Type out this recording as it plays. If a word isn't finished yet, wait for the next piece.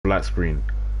black screen.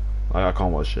 I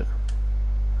can't watch it.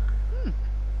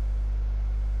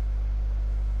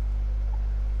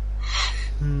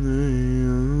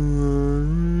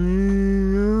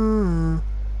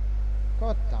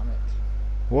 God damn it.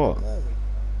 What? There we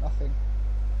go. Nothing.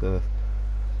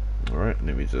 Alright,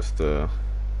 let me just put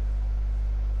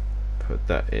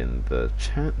that in the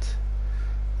chat.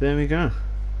 There we go.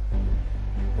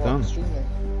 What, Done. stream link?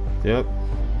 Yep.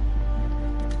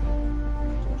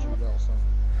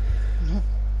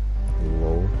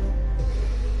 Lol.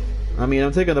 I mean,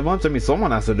 I'm taking advantage. I mean, someone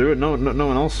has to do it. No one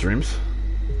else streams.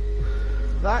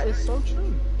 That is so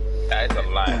true. That is a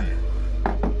lie.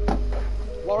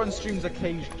 Warren streams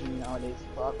occasionally nowadays.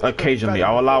 But Occasionally,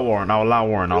 I'll allow Warren. I'll allow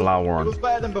Warren. It was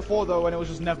better than before though, when it was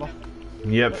just never.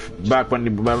 Yep. Back when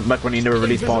he never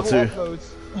released part 2.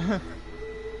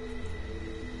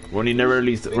 When he never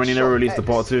released the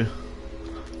part 2.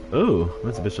 Oh,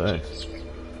 that's a bitch of X.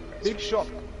 Big Shot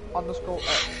 _ X.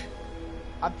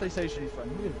 Add PlayStation friend.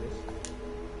 Who is this?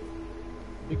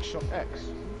 Big Shot X.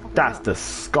 That's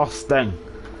disgusting.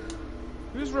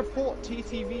 Who's report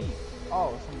TTV?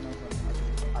 Oh, someone else.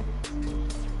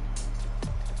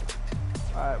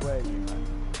 Alright, where are you, man?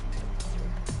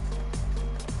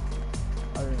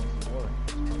 I don't even see Warren.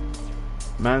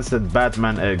 Man said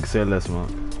Batman egg. Say less,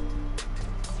 man.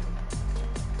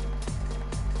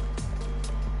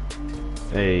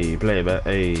 Hey, play back.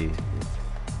 Hey.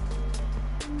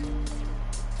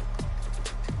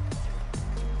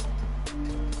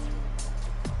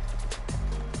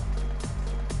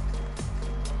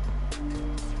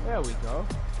 There we go.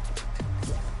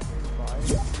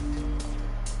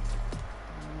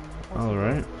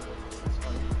 Alright.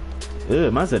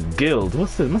 Ew, man said guild.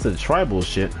 What's this? Man said tribal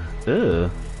shit. Ew.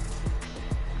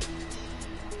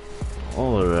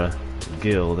 Aura.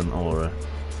 Guild and aura.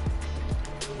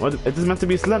 What? It is meant to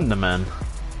be Slender Man.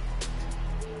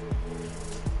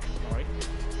 Sorry.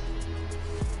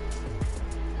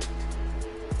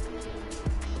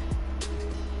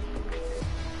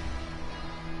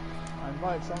 I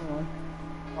invite someone.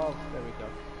 Oh, there we go.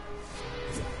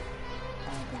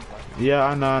 Yeah,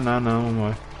 I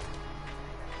know.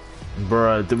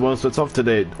 Bruh, it was so tough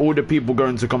today. All the people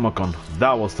going to Comic-Con.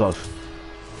 That was tough.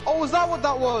 Oh, was that what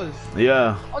that was?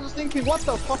 Yeah. I was just thinking, what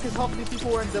the fuck is half of these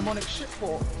people wearing demonic shit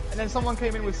for? And then someone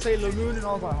came in with Sailor Moon, and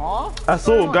I was like, huh?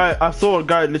 I saw a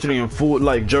guy literally in full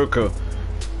like Joker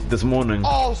this morning.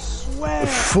 Oh, swear!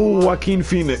 Full Joaquin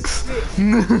Phoenix.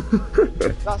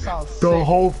 That sounds sick. The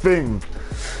whole thing.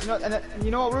 You know, and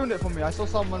you know what ruined it for me? I saw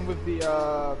someone with the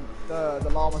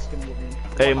llama skin with me.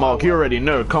 Hey Mark, you already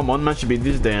know. Come on, man should be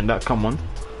this day and that. Come on.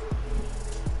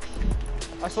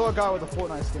 I saw a guy with a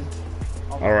Fortnite skin.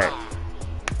 All right.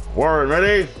 Warren,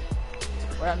 ready?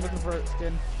 Wait, I'm looking for a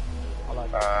skin. I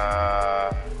like.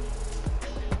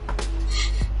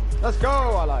 Let's go.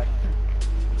 I like.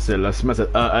 Say less. Method.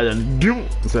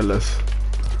 Say less.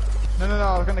 No.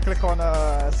 I was gonna click on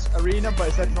arena, but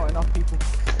it said not enough people.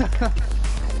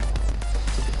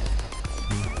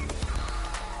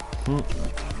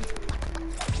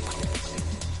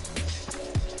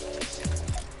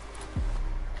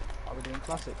 Are we doing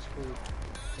classics? Cool.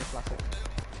 Classics.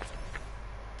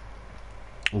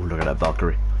 Oh, look at that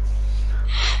Valkyrie.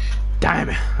 Damn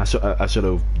it! I should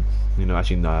have. You know,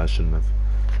 actually, no, I shouldn't have.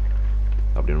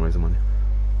 I didn't raise the money.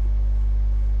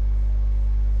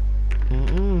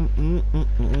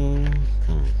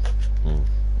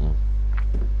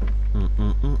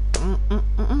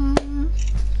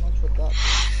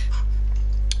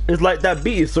 It's like that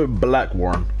beat is so black,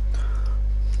 Warren.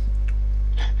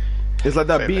 It's like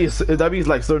that beat is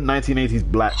like so 1980s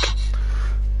black.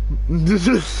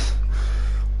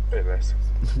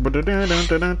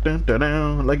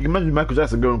 Like imagine Michael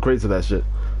Jackson going crazy to that shit.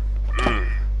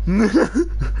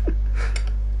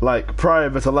 Like Pryor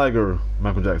vs. Liger,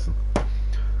 Michael Jackson.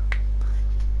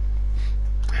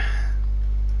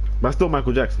 But still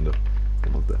Michael Jackson though.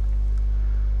 Come on there.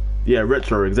 Yeah,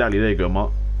 retro, exactly. There you go,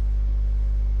 Mark.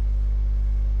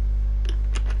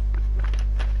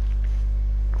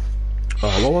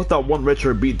 Oh, what was that one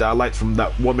retro beat that I liked from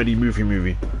that one Eddie Murphy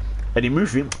movie? Eddie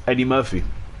Murphy? Eddie Murphy.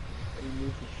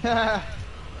 My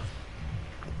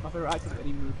favorite actor is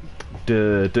Eddie Murphy.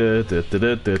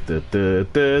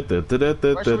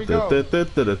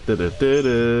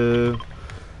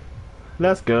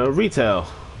 Let's go. Retail.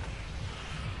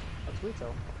 That's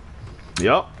retail.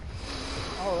 Yup.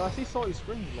 Oh, I see Salty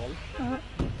Springs, lol.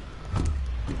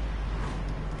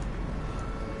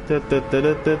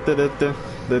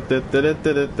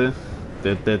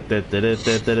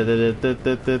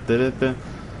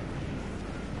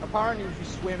 Apparently if you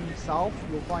swim south,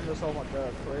 you'll find yourself at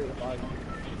the Creative Island.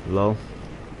 Low.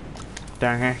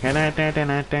 I'm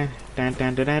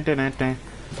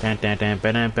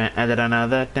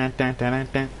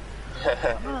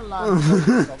gonna land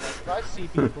somewhere. I see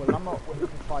people. I'm not willing to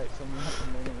fight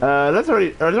someone. There's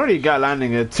already a guy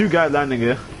landing here. 2 guys landing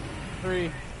here.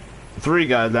 3. 3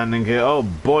 guys landing here. Oh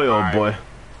boy, oh boy.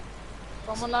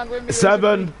 Someone land with me.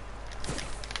 7.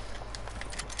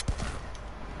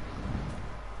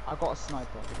 I got a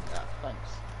sniper. Yeah, thanks.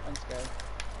 Thanks, guys.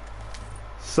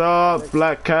 Sup,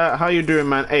 Black Cat? How you doing,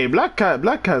 man? Hey, Black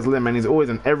Cat's lit, man. He's always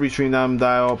in every stream that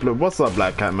I upload. What's up,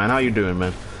 Black Cat, man? How you doing,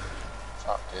 man?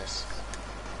 Fuck this.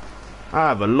 I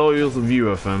have a loyal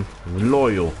viewer, fam.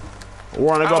 Loyal.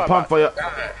 Warren, I got pumped for you.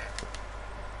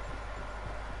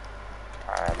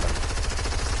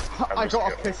 I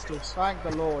got a pistol. Thank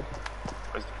the Lord.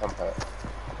 Where's the pump at?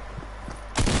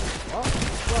 What?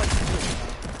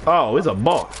 Oh, it's a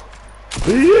bot.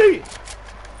 Yeet!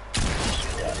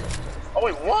 Oh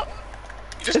wait, what? You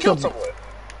just It's killed a- someone.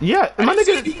 Yeah, I my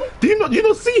didn't nigga. see him. Do you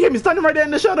not see him? He's standing right there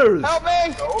in the shadows. Help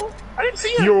me! No, I didn't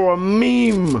see him. You're a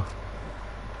meme.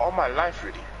 All my life,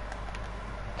 really.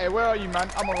 Hey, where are you, man?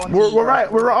 I'm gonna run. We're right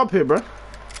up here, bro.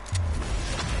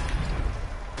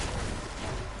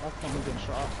 That's not me getting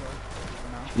shot up, so.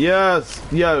 Yes,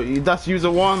 yo, that's user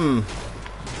 1.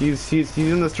 He's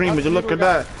in the stream, but you look at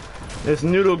that. It's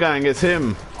Noodle Gang, it's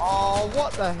him. Oh,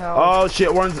 what the hell? Oh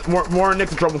shit, Warren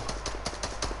Nick's in trouble.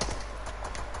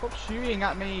 Stop shooting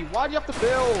at me. Why do you have to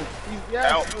build?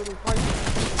 Help.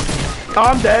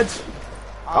 I'm dead.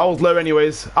 I was low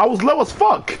anyways. I was low as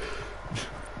fuck.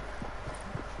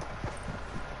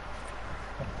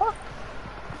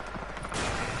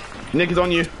 Nick is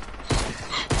on you.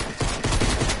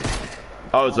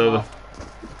 Oh, it's over.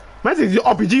 Man, it's your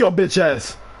RPG, your bitch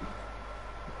ass.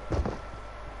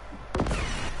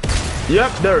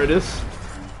 Yep, there it is.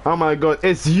 Oh my god,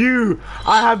 it's you!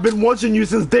 I have been watching you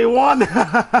since day 1!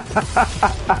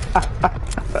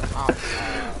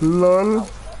 Lol.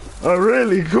 Oh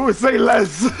really? Cool, say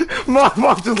less!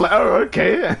 Mark's just like, oh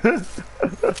okay.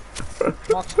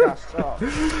 Mark's gassed up.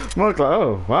 Mark's like,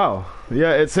 oh wow.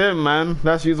 Yeah, it's him, man.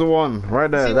 That's user 1. Right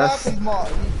there. See That's what happens, Mark?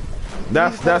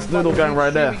 that's Noodle Gang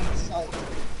right there.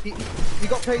 He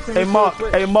got paid to Hey Mark,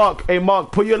 Twitch. hey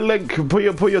Mark, put your link, put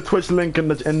your Twitch link in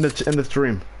the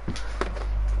stream.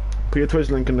 Put your Twitch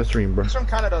link in the stream, bro. He's from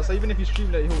Canada, so even if you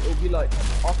stream it, it'll be like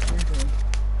afternoon for him.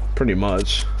 Pretty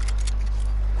much.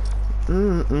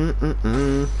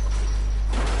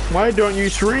 Why don't you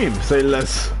stream? Say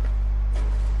less.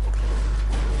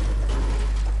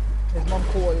 His mom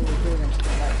caught what he was doing and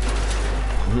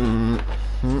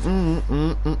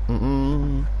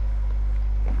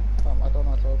I don't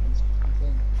know how to open this fucking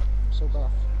thing. I'm so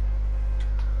daft.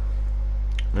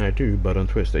 I do, but on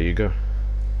Twitch, there you go.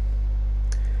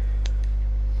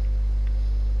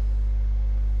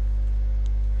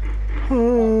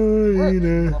 Rick,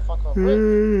 motherfucker, Rick.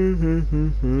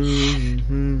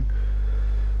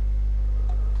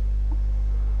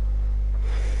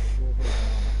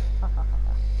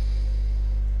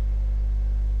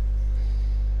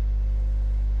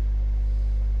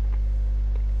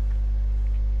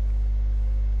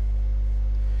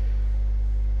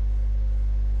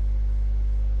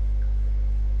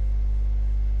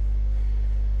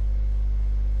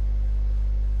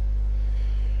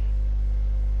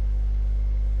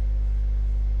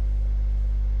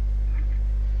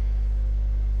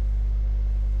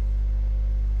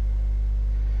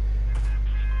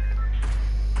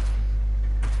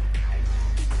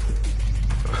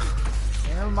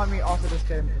 Remind me after this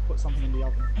game to put something in the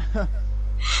oven.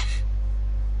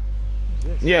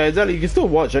 Yeah, exactly. You can still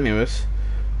watch, anyways.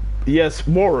 Yes,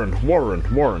 Warren.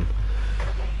 What?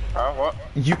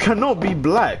 You cannot be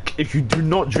black if you do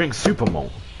not drink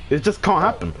Supermalt. It just can't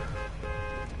happen.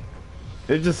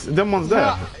 It just them one's there.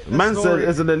 Yeah, Man said story.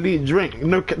 it's an elite drink.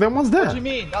 No, them one's there. What do you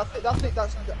mean?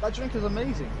 That drink is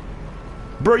amazing.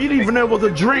 Bro, you didn't even know it was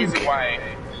a drink.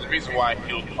 The reason why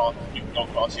people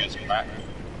don't class you as black,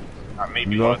 and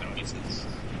maybe No. one of the reasons.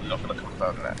 I'm not gonna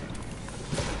confirm that.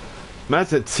 Man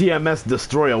said TMS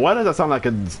Destroyer. Why does that sound like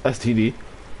an STD?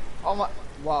 Oh my!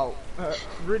 Wow.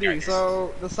 Really? Yikes.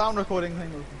 So the sound recording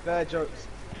thing was bare jokes.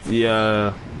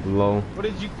 Yeah, lol. What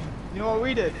did you? You know what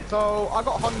we did? So I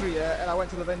got hungry, yeah, and I went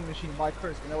to the vending machine to buy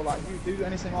crisp, and they were like, "You do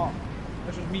anything art?"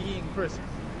 Which was me eating crisp.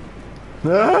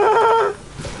 They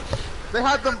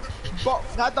had them,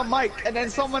 they had the mic, and then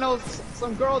someone else,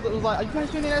 some girl that was like, "Are you guys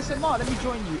doing ASMR? Let me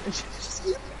join you." And she just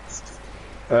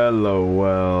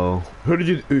LOL. Who did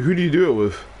you do it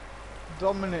with?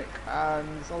 Dominic and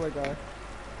this other guy.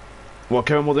 What,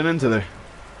 Kevin wasn't in today?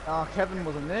 Kevin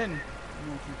wasn't in.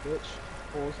 Naughty bitch.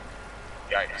 Pause.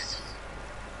 Yikes.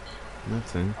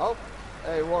 That's it. Oh,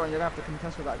 Hey Warren, you're gonna have to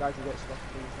contest with that guy to get stuff,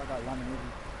 please. That guy landing with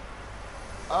you.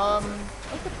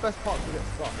 What's the best part to get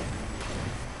stuff?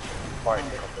 Fine,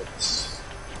 comments.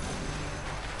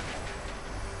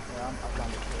 Yeah, I've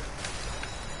landed it.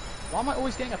 Why am I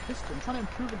always getting a pistol? I'm trying to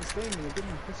improve in this game and you're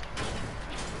giving me a pistol.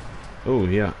 Oh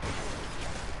yeah.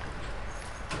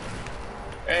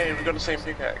 Hey, we got the same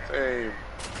pickaxe. Hey.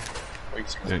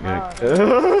 Wait,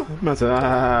 That's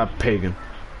pagan.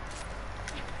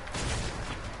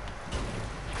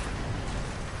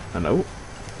 I know.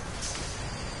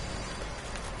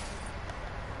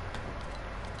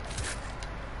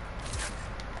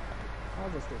 How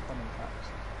is this still coming packs?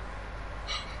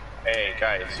 hey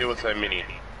guys, who wants a mini?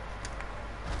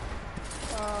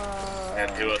 And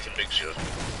who wants a big shield?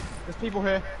 There's people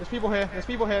here. There's people here. There's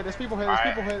people here. There's people here. There's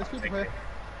people here. There's people here.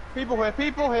 People here.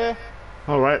 People here.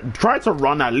 All right, try to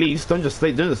run at least. Don't just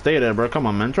stay there, bro. Come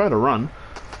on, man. Try to run.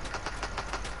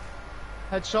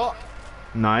 Headshot.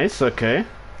 Nice. Okay.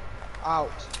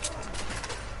 Out.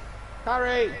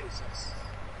 Carry.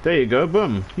 There you go.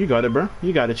 Boom. You got it, bro.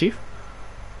 You got it, chief.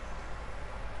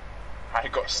 I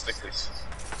got stickers.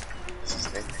 This is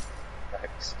it.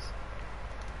 Thanks.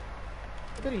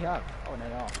 What did he have? Oh, an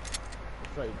AR.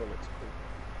 30 bullets.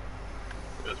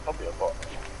 It was probably a bot.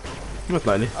 Most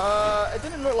likely. It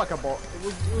didn't look like a bot. It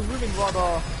was moving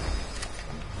rather.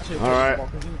 Actually, it was Alright. a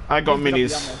bot, 'cause I got he didn't pick up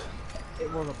minis. the ammo.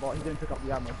 It was a bot. He didn't pick up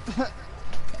the ammo.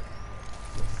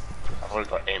 I've only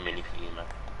got a mini for you, man.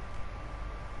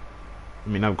 I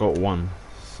mean, I've got one.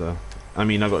 So, I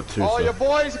mean, I've got two. Oh, so. your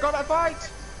boys got that fight.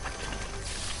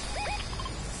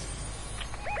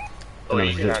 Oh, No, you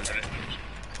it's can good. handle it.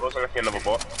 Also looking another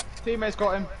bot. Teammates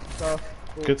got him. So.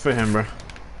 Cool. Good for him, bro.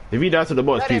 If he dies to the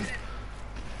boss, Get him. peep.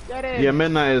 Get him. Yeah,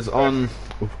 Midnight is on.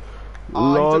 Oh, he took the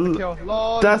Lol. kill.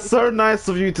 Lol. That's so nice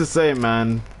of you to say,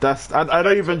 man. That's I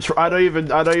don't even try. I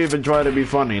don't even try to be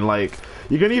funny. Like,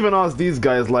 you can even ask these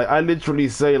guys. Like, I literally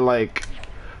say like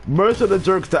most of the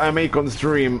jokes that I make on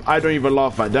stream, I don't even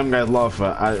laugh at. Them guys laugh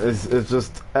at. It's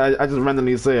just I just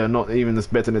randomly say it, not even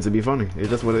expecting it to be funny. It's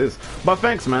just what it is. But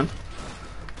thanks, man.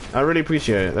 I really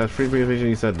appreciate it. That's really appreciate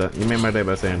you said that. You made my day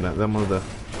by saying that. That was the. Is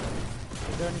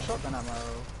there any shotgun ammo?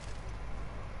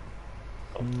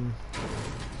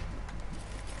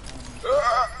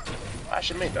 I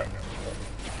should make that.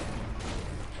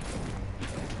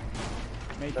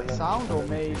 Made sound or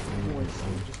made noise?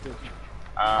 Just did.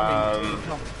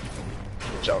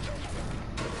 Jump.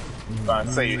 But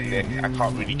I'd say, Nick, I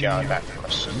can't really get on that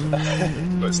question.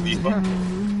 But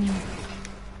Steven?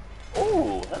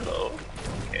 Oh, hello.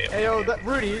 Okay, Hey yo, that,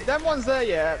 Rudy, them ones there,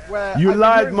 yeah, where You I've been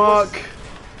lied, hearing Mark. voices-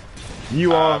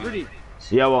 You are. Rudy,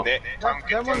 Yeah, well. Nick,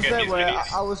 them ones get there these where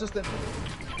minis. I was just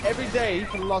every day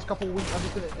for the last couple of weeks, I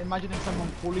was just imagining someone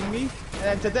calling me, and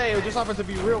then today it just happened to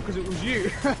be real because it was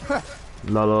you.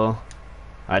 Lolo.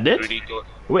 I did? Rudy, go.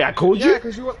 Wait, I called Yeah, you?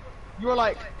 because you were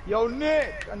like, yo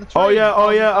Nick, and the Oh train. yeah,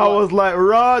 I was like,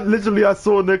 run! Literally, I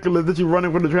saw Nicholas literally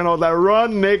running from the train. I was like,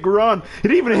 run, Nick, run! He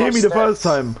didn't even hear me the first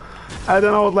time. And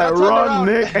then I was like, I turned run, around.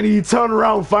 Nick! And he turned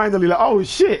around finally, like, oh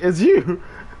shit, it's you!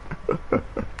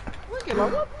 Looking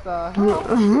like, what the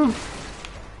hell?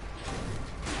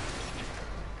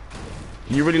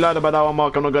 You really lied about that one,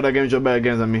 Mark. I'm not good at games. You're better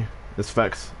games than me. It's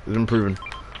facts. It's been proven.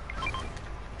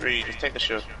 Rudy, just take the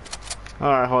shield.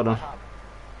 Alright, hold on.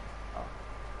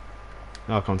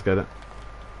 I'll come to get it.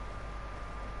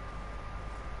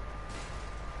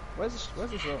 Where's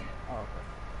the zone? Oh, okay.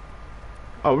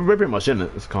 Oh, we're pretty much in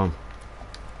it. It's calm.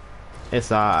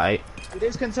 It's alright.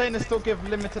 These containers still give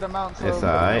limited amounts of. It's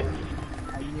alright.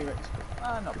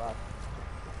 Not bad.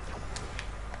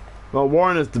 Well,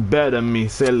 Warren is the better than me.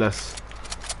 Say less.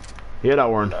 Hear that,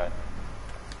 Warren? No.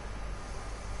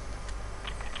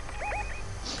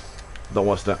 Don't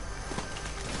watch that.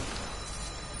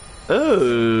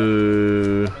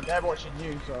 Oh. I mean, they're watching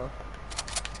you, so.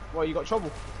 Well, you got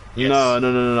trouble. Yes.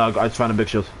 No. I just found a big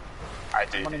shield. I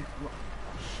do. Money.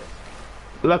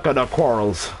 Look at the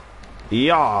quarrels.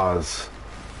 Yas.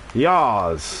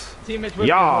 Yas. Teammates with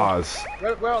Yas. me.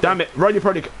 Where are Damn they? it. Run your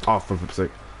probably. Oh, for flip's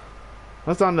sake.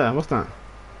 What's down there? What's that?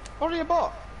 Probably a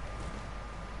bot.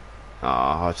 Oh,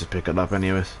 I'll just pick it up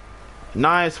anyways.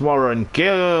 Nice, Warren.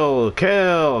 Kill.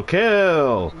 Kill.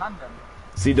 Kill. Man them.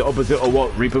 See the opposite of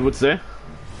what Reaper would say?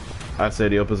 I'd say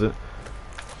the opposite.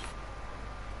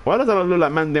 Why does that look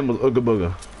like man's name was Ooga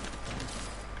Booga?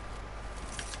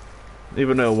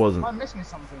 Even though it wasn't. I'm missing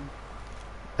something.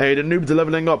 Hey, the noobs are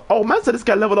leveling up. Oh, man said this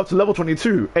guy leveled up to level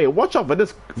 22. Hey, watch out for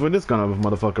this kind of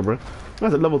motherfucker, bro.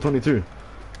 Man said level 22.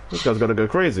 This guy's gotta go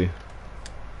crazy.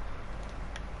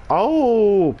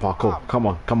 Oh, parkour. Come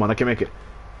on, I can make it.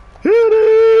 Hit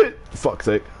it! Fuck's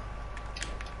sake.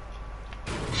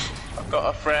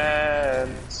 Got a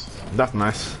friend. That's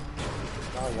nice.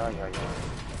 Yeah.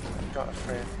 Got a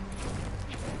friend.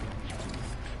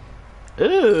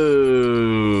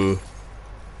 Ooh.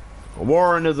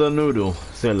 Warren is a noodle.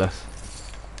 Say less.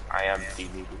 I am the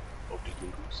noodle of the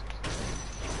noodles.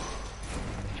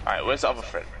 Alright, where's the other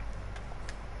friend?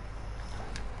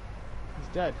 He's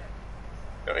dead.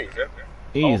 No, he's dead.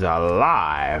 He's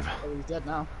alive. Oh, he's dead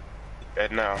now.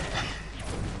 Dead now.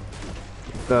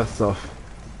 That's tough.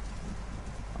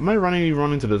 Am I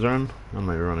running to the zone? I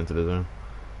might be running to the zone.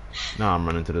 No, I'm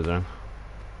running to the zone.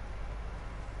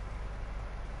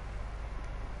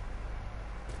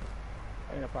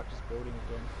 I'm gonna practice building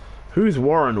again. Who's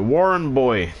Warren? Warren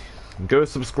Boy. Go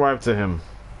subscribe to him.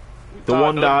 The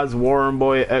one that has Warren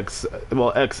Boy X,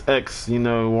 well XX, you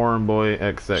know, Warren Boy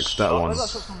XX, that one. Where's that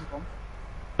shot coming from?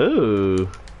 Ooh.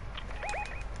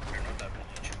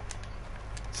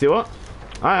 See what?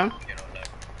 I am.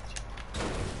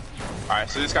 Alright,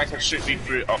 so this guy can shoot me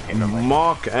through. Okay, no mind.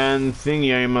 Mark and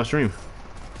Thingy are in my stream.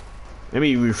 Maybe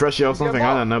you refresh it or something,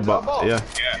 I don't know, but yeah.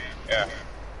 Yeah.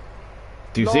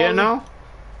 Do you see it now?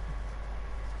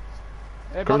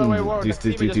 Hey, by the way, Warren, do you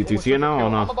see it now or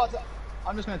not?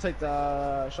 I'm just gonna take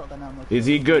the shotgun now. Is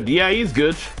he good? Yeah, he's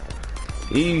good.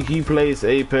 He plays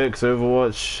Apex,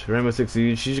 Overwatch, Rainbow Six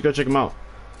Siege. You should go check him out.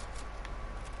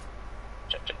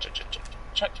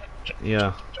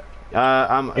 Yeah.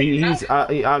 I'm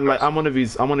one of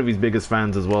his biggest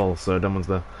fans as well. So that one's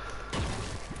there.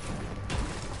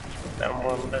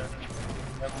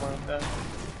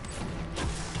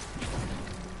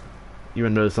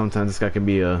 Even though sometimes this guy can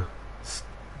be a,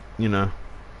 you know,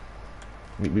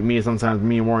 sometimes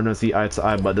me and Warren don't see eye to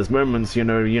eye, but there's moments, you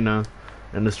know,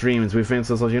 in the streams we think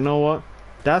to ourselves, you know what,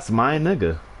 that's my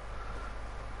nigga.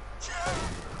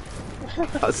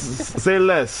 Say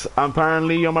less.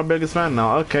 Apparently you're my biggest fan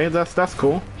now. Okay, that's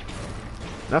cool.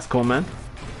 That's cool, man.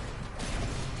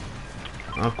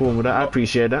 I'm cool with that. I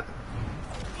appreciate that.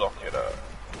 Lock it up.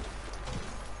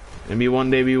 Maybe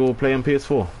one day we will play on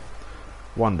PS4.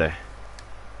 One day.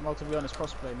 Well, to be honest,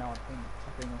 crossplay now. I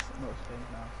think it's not a thing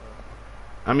now. So.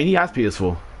 I mean, he has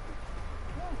PS4.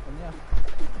 Yeah.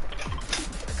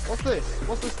 What's this?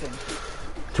 What's this thing?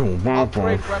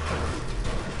 Upgrade weapon.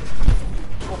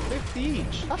 For 50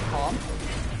 each. That's calm.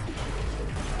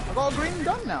 I got a green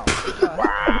gun now.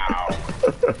 Wow.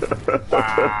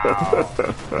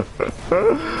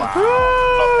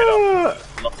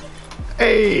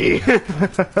 Hey.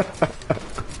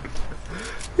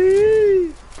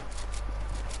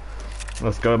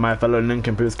 Let's go, my fellow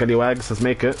nincompoops, scallywags. Let's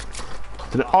make it.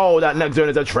 Oh, that next zone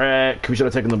is a trek. We should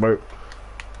have taken the boat.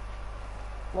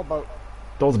 What boat?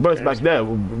 Those boats back there.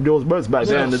 Those boats back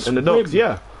there in the docks.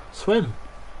 Yeah. Swim.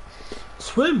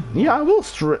 Yeah, I will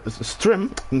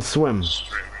strim and swim.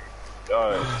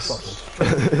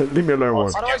 Leave me alone,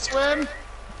 Warren. How do I swim?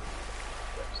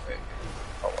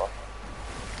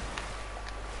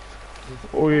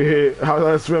 Oh, yeah. How do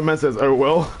I swim? Man says, oh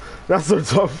well. That's so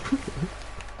tough.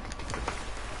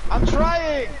 I'm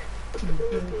trying!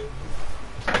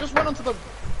 I just went onto the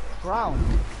ground.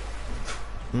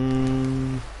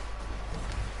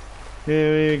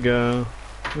 Here we go.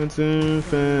 We're too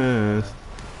fast.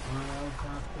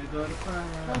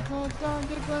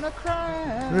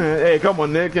 Hey, come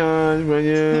on, Nick. When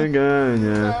you're gone,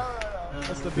 yeah.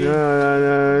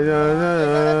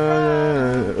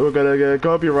 We're gonna get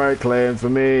copyright claims for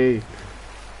me.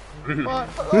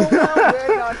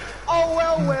 Oh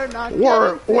well, we're not.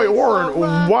 Warren, wait, Warren,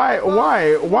 why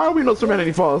are we not swimming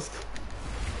any fast?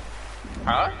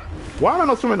 Huh? Why am I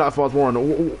not swimming that fast, Warren?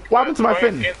 What happened to my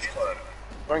fin?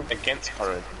 Going against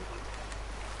current.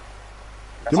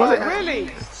 Oh,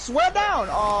 really? Swear down!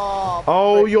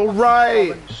 Oh, you're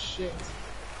right. Shit.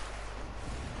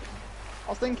 I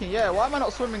was thinking, yeah, why am I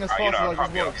not swimming as fast as I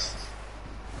just was?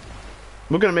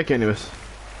 We're gonna make it anyways.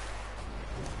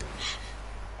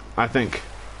 I think.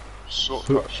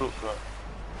 Shortcut.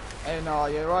 Hey, no,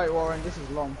 you're right, Warren. This is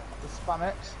long. The spam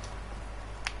X.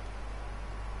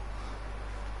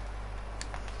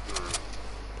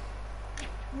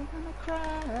 We're gonna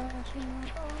crash.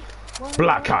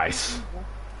 Black ice.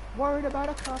 Worried about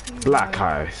a copy. Black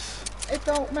ice. It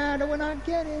don't matter when I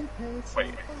get in.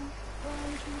 Wait.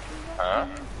 Huh?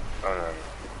 Oh, no.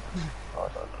 Oh, I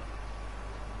don't know.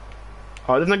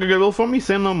 Oh, this nigga get real for me?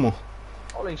 Say no more.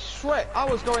 Holy shit, I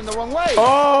was going the wrong way.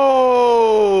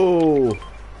 Oh!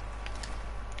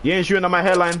 You ain't shooting at my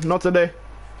hairline, not today.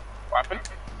 What happened?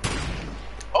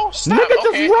 Oh, snap, nigga,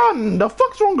 okay. just run! The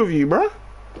fuck's wrong with you, bro?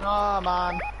 Nah,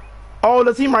 man. Oh,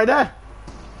 the team right there.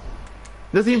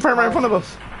 The team right in front of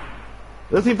us.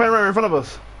 The team right in front of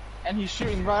us. And he's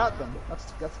shooting right at them. That's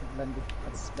splendid.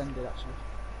 That's splendid, actually.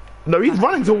 No, he's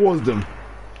running towards them.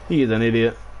 He is an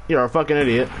idiot. You're a fucking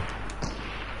idiot.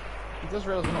 He does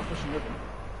realize we're not pushing with him.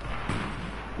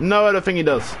 No, I don't think he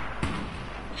does.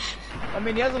 I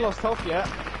mean, he hasn't lost health yet.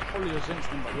 Probably just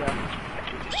instant, but yeah.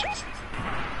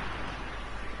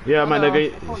 Yeah, man, they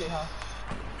Probably have.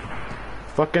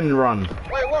 fucking run.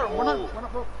 Wait, we're not.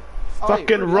 Oh,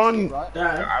 Fucking wait, run. right?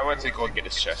 Dad, I went to go and get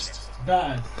his chest.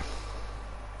 Dad.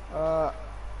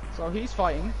 So he's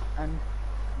fighting and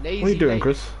lazy. What are you doing, name.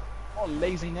 Chris? What a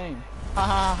lazy name. Ha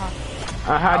ha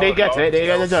ha. How they get it? They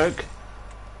get the joke.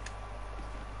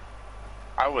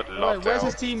 I would love Wait, to. where's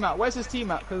his team at? Where's his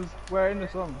team at? Because we're in the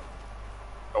song.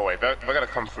 Oh wait, they're gonna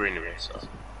come through anyway, so.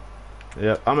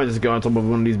 Yeah, I'm gonna just go on top of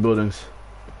one of these buildings.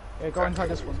 Yeah, go inside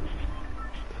this one.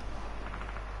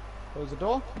 Close the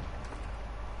door.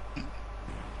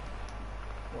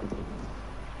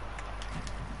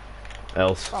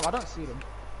 Else. Damn, I don't see them.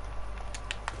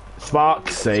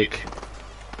 Spark's sake.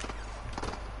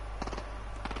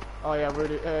 Oh yeah,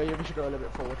 really. Yeah, we should go a little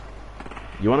bit forward.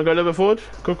 You wanna go a little bit forward?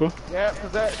 Cool, cool. Yeah,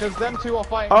 because them two are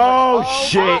fighting. Oh,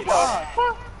 shit! my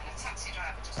God.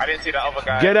 I didn't see that other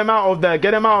guy. Get him out of there,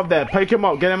 get him out of there. Pick him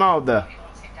up, get him out of there.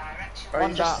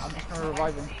 On that, I'm just gonna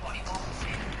revive him.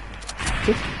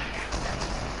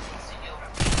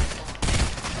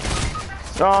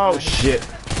 Oh, shit.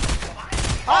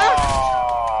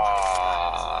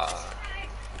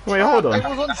 Wait, hold It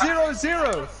on. was on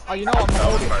 0-0. Oh, you know I'm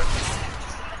holding.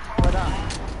 Right down.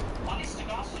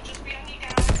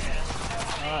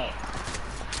 Alright.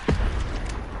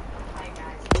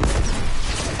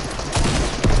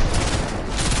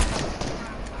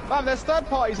 Man, there's third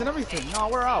parties and everything. No,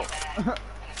 we're out.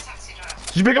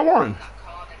 Did you pick up Warren?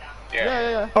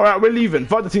 Yeah. Alright, we're leaving.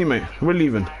 Fuck the teammate. We're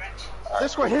leaving.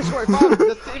 This way, fam.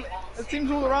 The team's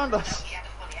all around us.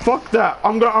 Fuck that.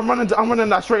 I'm running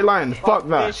that straight line. Fuck This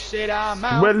that. shit, I'm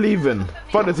out. We're leaving.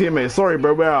 Fuck the teammate. Sorry,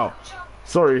 bro. We're out.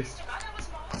 Sorry.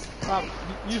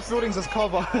 Use buildings as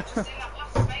cover.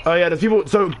 Oh yeah, there's people.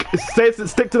 So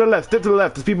stick to the left. Stick to the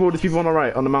left. There's people on the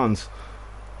right, on the mountains.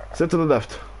 Stick to the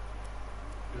left.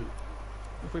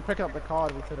 If we pick up the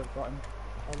card, we could have gotten.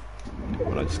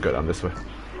 Well, I just go down this way.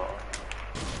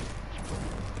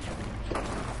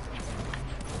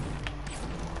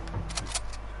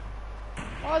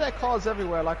 Why are there cars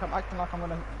everywhere? Like I'm acting like I'm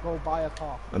gonna go buy a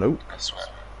car. I know. I swear.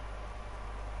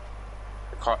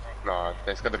 No,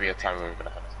 there's gonna be a time when we're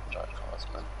gonna have to drive cars,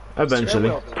 man. Eventually.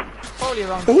 Probably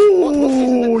around.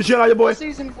 Ooh, shit out your boy. What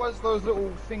season was those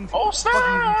little things? Oh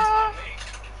snap!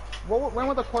 When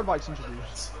were the quad bikes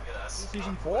introduced?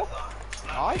 Season 4?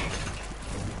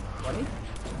 5? 20?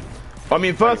 I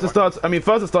mean, first it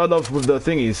started off with the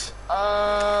thingies.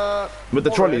 With the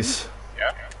trolleys.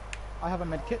 Yeah. I have a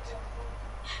med kit.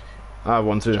 I have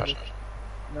one too.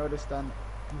 Notice then.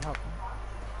 You have.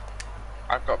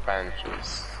 I've got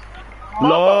bandages.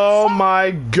 Oh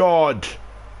my god.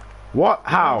 What?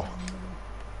 How?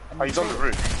 Oh, he's on the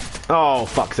roof. Oh,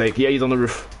 fuck's sake. Yeah, he's on the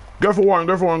roof. Go for Warren,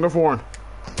 go for Warren, go for Warren.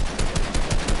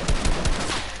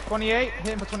 28,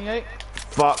 hit him for 28.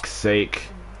 Fuck's sake.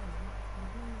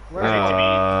 Where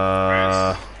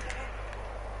is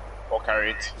Or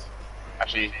carried.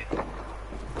 Actually,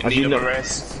 Actually, need a no.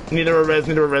 res. Need a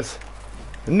res.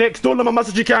 Nick, stall them as much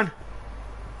as you can. he?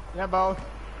 Yeah, bro.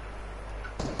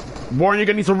 Warren, you're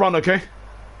gonna need to run, okay?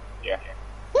 Yeah.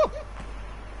 Woo!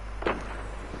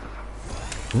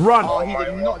 Run! Oh, he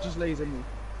did not just laser me.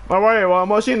 Alright, well,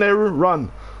 machine there, run.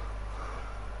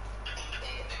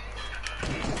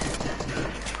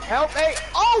 Help me!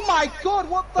 Oh my god,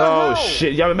 what the Oh hell?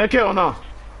 shit, you have a make it or no?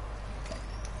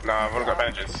 No, I've only got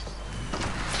bandages.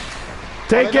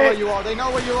 Take They know where it! you are, they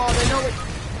know where you are, they know where...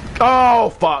 Oh,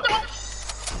 fuck.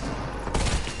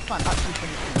 Man, actually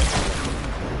finished.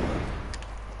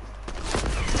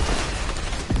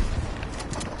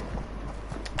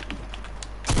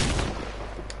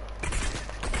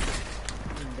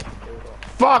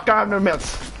 Fuck, I have no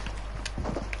meds.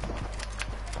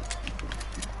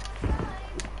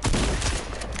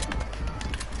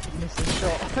 Missed the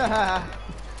shot.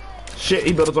 Shit,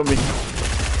 he built it on me.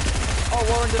 Oh,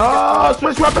 Warren didn't Oh,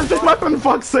 switch weapon,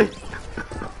 fuck's sake.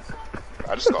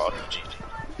 I just got RPG.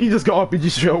 He just got RPG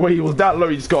straight away. He was that low,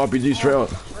 he just got RPG straight up.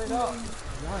 straight up.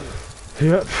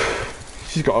 Yep.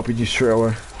 She's got RPG straight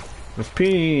away. It's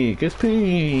pink, it's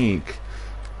pink.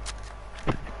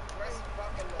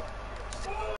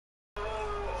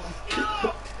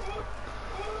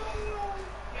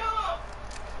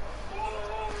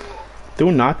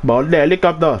 Do not board the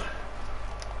helicopter.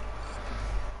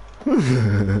 Every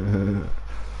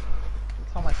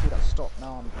time I see that stop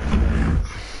now, I'm...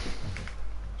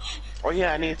 Oh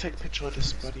yeah, I need to take a picture of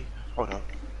this, buddy. Hold on.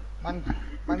 Man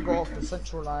got off the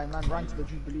central line, man ran to the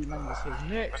Jubilee, man just says,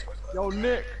 Nick! Yo,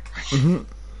 Nick!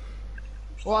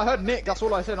 Well, I heard Nick, that's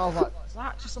all I said, and I was like, is that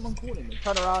actually someone calling me?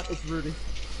 Turn around, it's Rudy.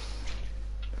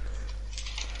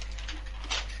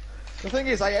 The thing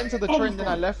is, I entered the trend and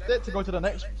I left it to go to the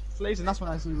next place, and that's when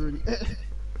I see Rudy.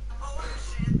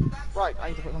 Right, I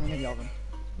need to put something in the oven.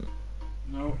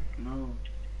 No.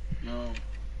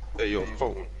 Hey, your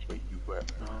phone. Where you were.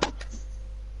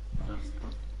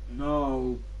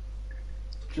 No.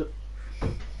 Just...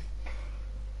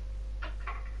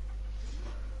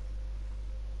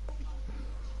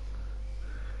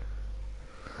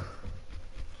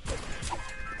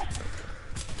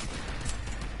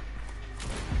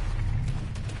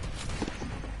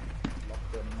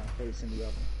 In the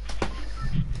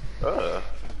oven.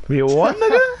 You what,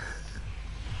 nigga?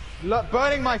 Look,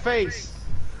 burning my face!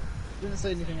 Didn't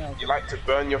say anything else. You like to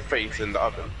burn your face in the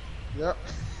oven? Yep.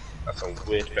 That's a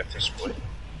weird fetish, boy.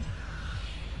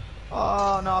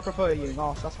 Oh, no, I prefer eating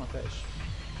ass, that's my fetish.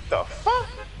 The fuck?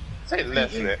 Say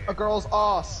less, Eating Nick. a girl's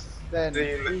ass, then.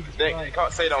 Nick, you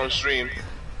can't say that on stream.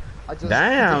 I just,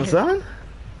 Damn, son.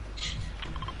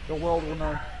 The world will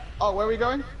know. Oh, where are we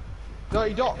going?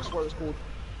 Dirty Docks, what it's called.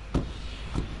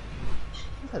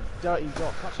 What's a Dirty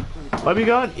Docks? Actually cool. Where we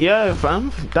going? Yeah,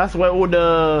 fam. That's where all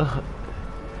the...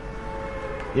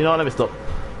 You know what, let me stop.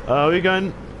 We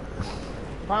going...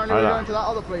 Apparently we're going to that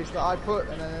other place that I put,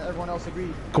 and then everyone else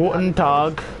agreed. Guten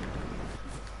Tag.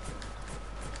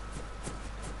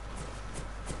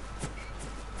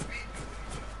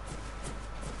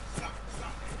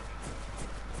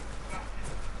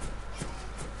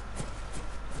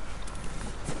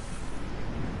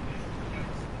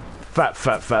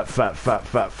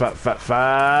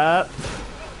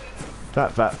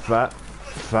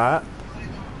 Fat.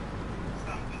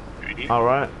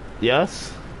 Alright.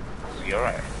 Yes. You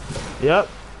alright? Yep.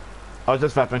 I was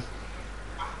just fapping.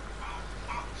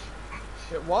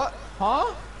 Shit, what?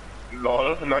 Huh?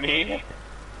 Lol, nani?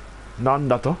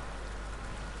 Nandato.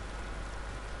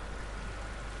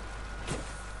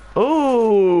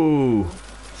 Ooh.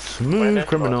 Smooth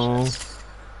criminal.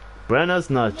 Buenas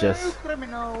noches. Smooth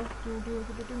criminal.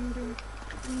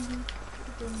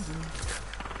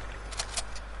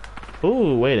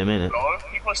 Ooh, wait a minute. Lol,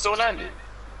 people are still landing.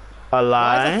 A Why the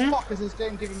lie? fuck is this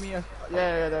game giving me a...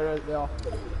 Yeah, they are.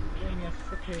 Giving me a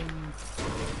freaking...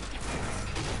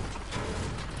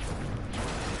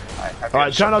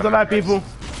 Alright, try not to lie, people.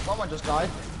 Someone just died.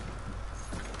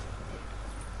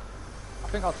 I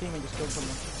think our teammate just killed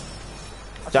someone.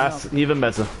 Actually, That's no. even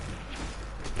better.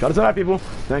 Try not to lie, people.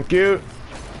 Thank you.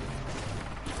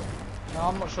 No,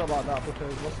 I'm not sure about that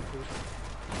because what's it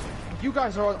called? You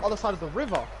guys are on the other side of the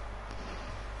river.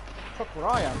 Fuck where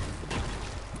I am.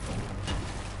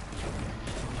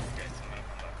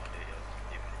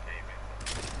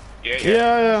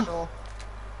 Yeah. Sure.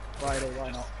 Friday,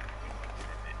 why not?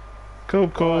 Cool,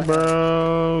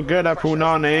 bro. Get that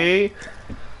punani.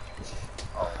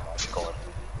 Oh my god.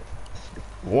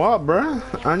 What, bro?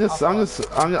 I'm just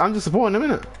supporting him,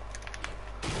 innit?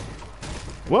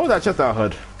 Where was that chest I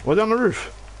heard? Was it on the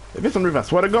roof? If it's on the roof, I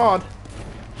swear to God.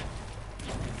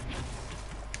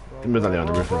 It was on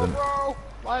the roof, isn't it? Bro,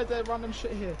 why is there random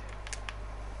shit here?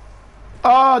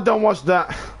 Oh, don't watch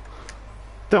that.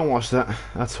 Don't watch that.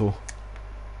 That's all.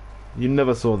 You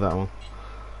never saw that one.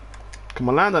 Come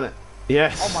on, land on it.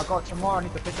 Yes. Oh my god, tomorrow I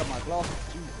need to pick up my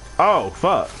glasses. Jesus, Oh,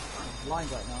 fuck. I'm blind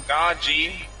right now. Nah,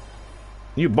 G.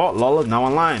 You bought Lola, now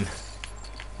online.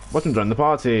 Watch him join the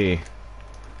party.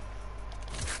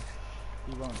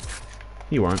 He won't.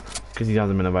 He won't. Because he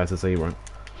hasn't been advised to say he won't.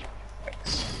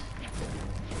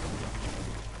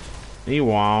 He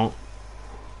won't.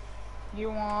 You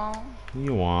won't.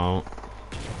 You won't.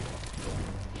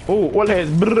 Oh, what is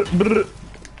brr brr.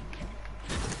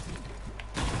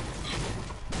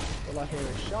 All I hear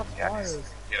is shots Yes. fired.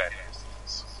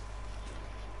 Yes.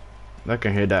 I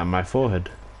can hear that in my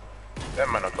forehead. That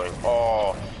man are going,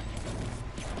 oh.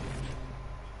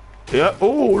 Yeah.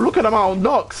 Oh, look at them out on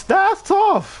knocks. That's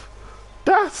tough.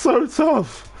 That's so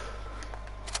tough.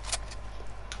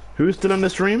 Who's still in the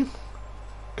stream?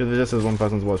 Because it just says one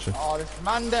person's watching. Oh, this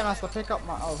man them has to pick up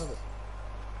my... Oh, is it?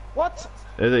 What?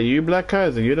 Is it you, Black Cat?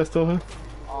 Is it you that's still here?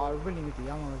 Oh, I really need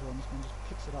the ammo as well. This man just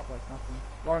picks it up like nothing.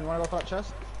 Lauren, you wanna go for that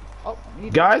chest? Oh, I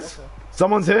need Guys, it. Okay.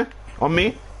 someone's here. On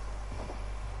me.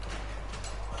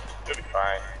 You'll be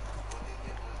fine.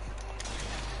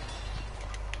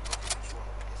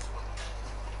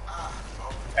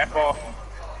 F off.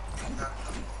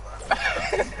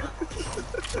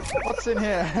 What's in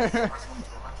here?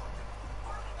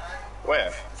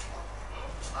 Where?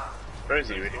 Where is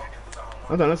he really?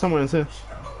 I don't know, someone's here.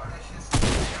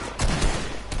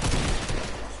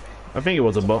 I think it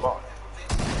was a bot.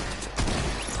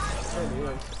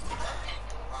 Really is.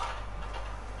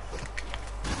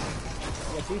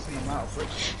 Yeah, decent amount of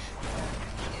bricks.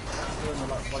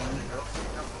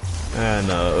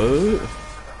 And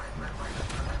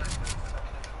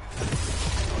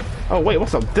oh wait,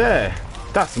 what's up there?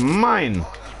 That's mine.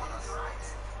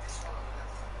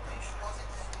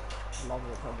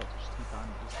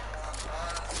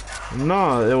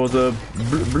 No, it was a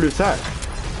blue sack.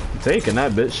 I'm taking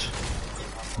that bitch.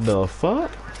 The fuck?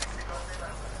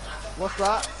 What's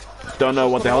that? Don't know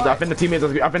what the hell. I think the teammates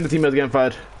are getting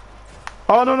fired.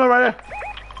 Oh no, right there.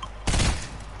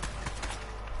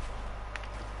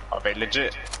 Are they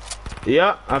legit?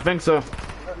 Yeah, I think so.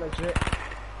 Not legit.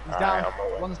 He's down.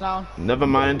 One's down. Never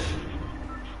mind.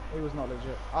 He was not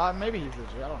legit. Maybe he's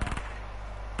legit. I don't know.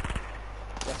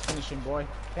 Let's finish him, boy.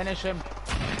 Finish him.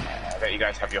 I bet you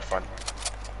guys have your fun.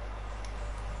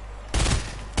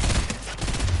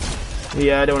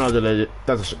 Yeah, they were not legit.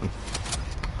 That's a shit.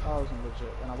 I wasn't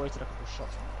legit, and I wasted a couple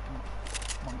shots.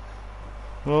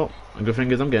 Well, the good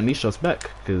thing is I'm getting these shots back.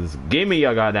 Cause give me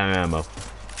your goddamn ammo. Give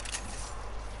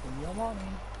me your money.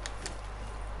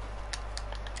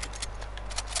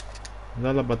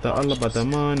 All about the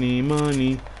money,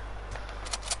 money. Ain't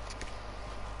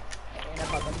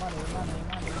about the money. I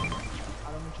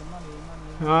don't need your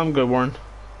money. I'm good, Warren.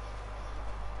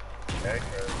 Okay.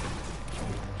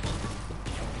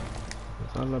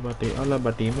 It's all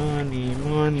about the money,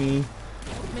 money.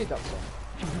 Who made that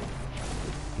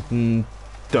song?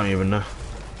 Don't even know.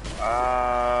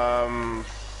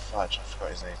 Fudge, I forgot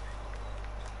his name.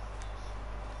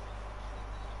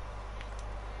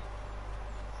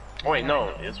 Oh, wait, no,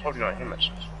 it's probably not him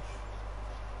actually.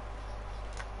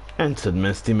 Entered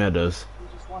Misty Meadows. We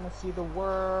just want to see the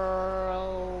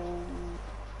world.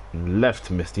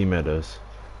 Left Misty Meadows.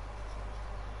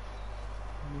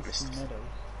 Misty Meadows.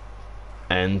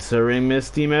 Entering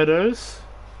Misty Meadows.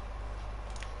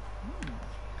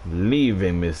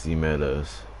 Leaving Misty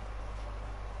Meadows.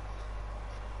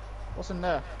 What's in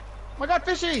there? Oh my god,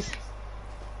 fishies!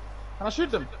 Can I shoot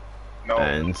them? No.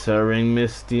 Entering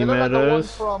Misty They look like the ones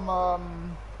Meadows.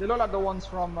 from they look like the ones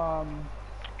from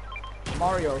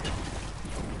Mario.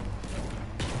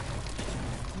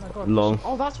 Oh my god. Lol.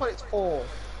 Oh, that's what it's for.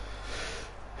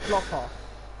 Flopper.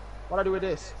 What do I do with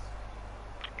this?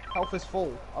 Health is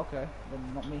full. Okay,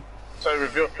 then not me. So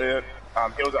reveal heals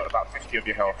out about 50 of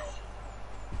your health.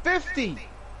 50!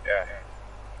 Yeah.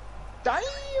 Damn!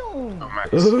 Oh,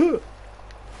 max.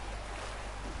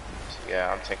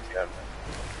 Yeah, I'm taking them.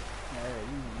 Yeah,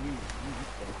 you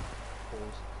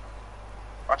pause.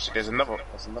 Actually, there's another one.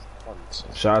 So.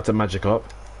 Shout out to Magic Up.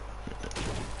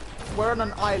 We're on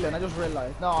an island, I just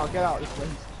realized. No, get out of this place.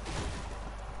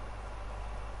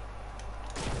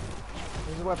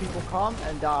 This is where people come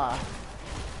and die.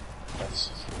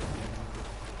 Yes.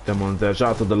 Them ones there.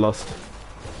 Shout out to the Lost.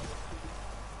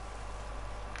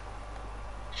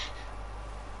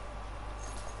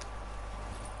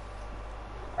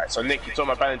 Alright, so Nick, you saw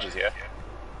my bandages, yeah?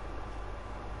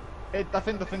 I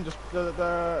think the thing just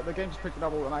the game just picked it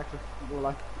up automatically.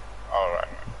 Like, Alright.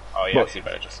 Oh yeah, I see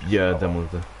bandages. Yeah, them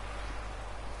ones there.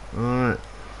 Alright.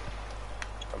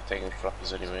 I'm taking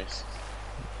floppers anyways.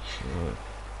 Alright.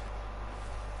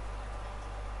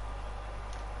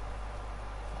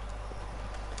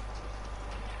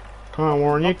 Come on,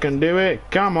 Warren, you can do it.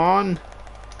 Come on.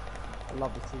 I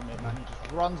love the teammate, man. He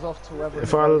just runs off to wherever.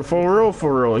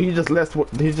 For real. He just lets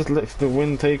the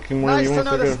wind take him where Nice he to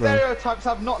wants know to the go from. stereotypes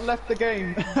have not left the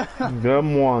game.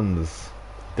 Them ones.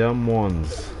 Yeah,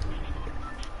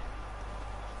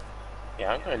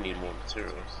 I'm gonna need more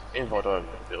materials. Even if I don't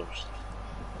have build.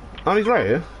 Oh, he's right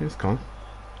here. He's calm.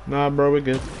 Nah, bro, we're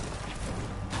good.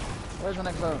 Where's the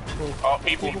next zone? Cool. Oh,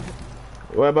 people.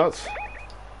 Whereabouts?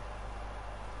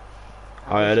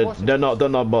 Oh yeah, they're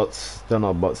not bots. They're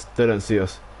not bots. They don't see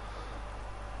us.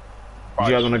 Do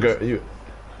you guys wanna go?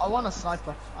 I want a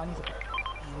sniper. I need to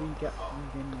re-get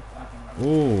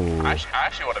Ooh. I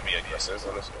actually want to be aggressive,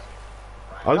 honestly.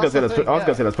 I was gonna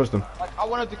say let's push them. Like I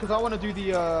want to, because I want to do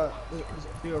the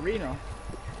arena.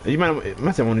 You might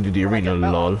want to do the arena,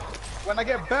 lol. When I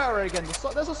get better again,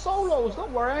 there's a solos.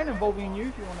 Don't worry, I ain't involving you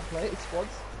if you want to play it. It's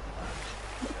squads.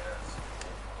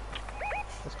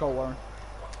 Let's go, Warren.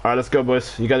 Alright, let's go,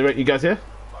 boys. You guys ready? You guys here?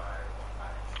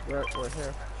 We're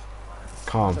here.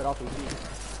 Calm. You want me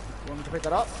to pick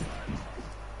that up?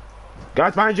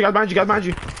 Guys behind you.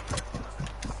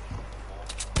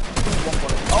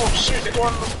 Oh shit, they go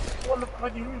on the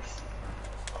bloody roof.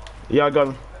 Yeah, I got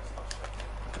him.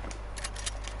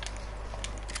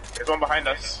 There's one behind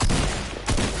us.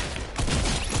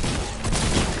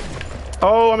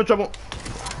 Oh, I'm in trouble.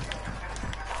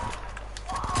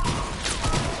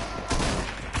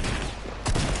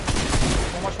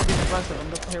 aggressive. I'm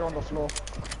just here on the floor.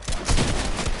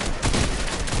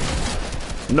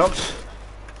 Knocked.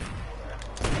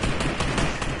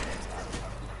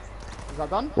 Is that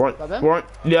done? Right. Is that them? Right.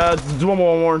 Yeah, it's one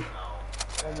more, Warren.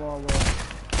 One more.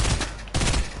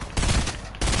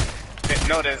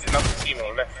 No, there's another team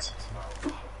on left.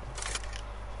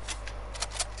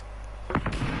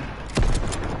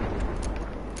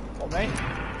 What, mate?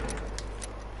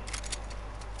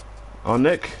 Oh,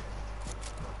 Nick.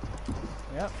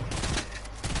 Yep.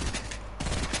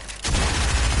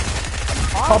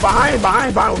 Oh, behind.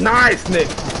 Nice, Nick.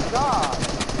 God.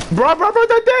 Bro, they're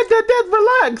dead.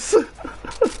 Relax.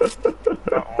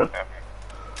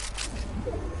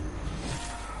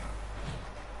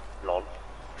 Lol.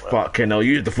 Fucking hell,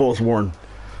 use the force, Warren.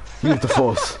 Use the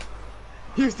force.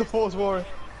 Use the force, Warren.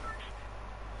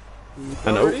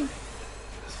 And Ready?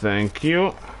 Thank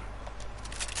you.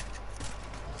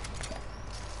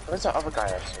 Where's that other guy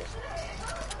actually?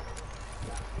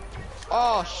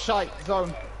 Oh, shite.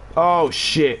 Zone. Oh,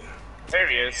 shit. There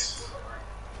he is.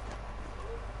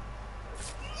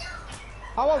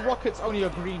 How are rockets only a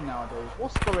green nowadays?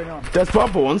 What's going on? There's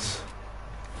purple ones.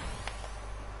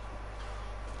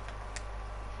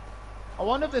 I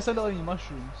wonder if they send out any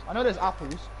mushrooms. I know there's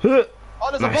apples. Huh.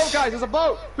 Oh, there's Nice. a boat, guys. There's a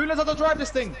boat. Who knows how to drive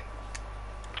this thing?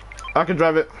 I can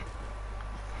drive it.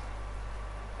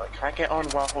 Like, can I get on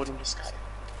while holding this guy?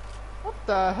 What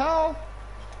the hell?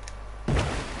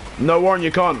 No, Warren,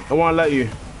 you can't. I won't let you.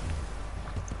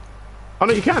 Oh,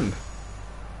 no, you can.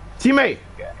 Teammate.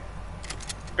 Yeah.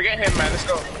 Forget him, man. Let's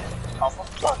go. Oh, for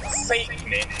fuck's sake,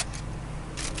 Nick.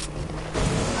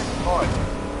 God.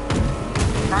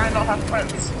 Can I not have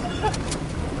friends?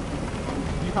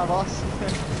 You have us.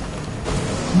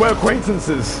 We're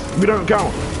acquaintances. We don't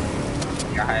count.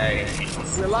 Yeah.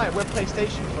 We're like, we're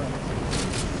PlayStation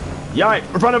friends. Yike,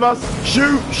 in front of us.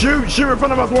 Shoot in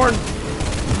front of us, Warren.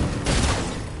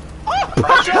 I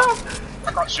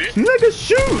can't shoot. Nigga,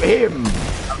 shoot him.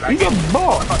 He's a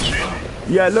bot. I can't shoot.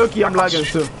 Yeah, Loki, I'm lagging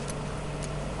too.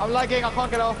 I'm lagging, I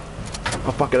can't get off.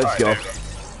 Oh, fuck it, let's go.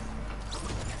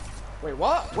 Wait,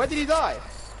 what? Where did he die?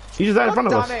 He just died in front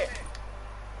of God us. damn it.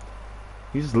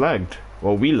 He just lagged.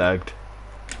 Well, we lagged.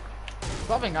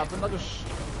 Something happened, I just...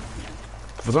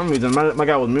 For some reason, my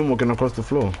guy was moonwalking across the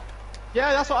floor.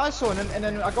 Yeah, that's what I saw, and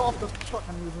then I got off the truck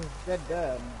and he was just dead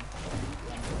there.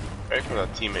 Wait for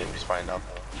that teammate to find out.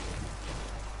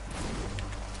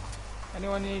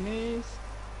 Anyone need knees?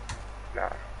 Nah,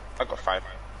 I got 5.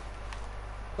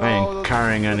 I ain't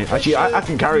carrying any. Actually, I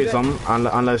can carry some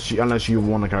unless you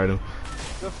want to carry them.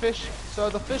 The fish, so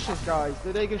the fishes, guys,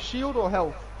 do they give shield or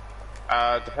health?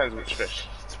 Depends which fish.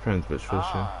 Depends which fish,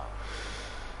 yeah.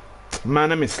 Man,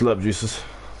 let me slurp juices.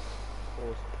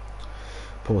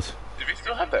 Pause. Do we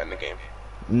still have that in the game?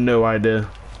 No idea.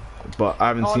 But I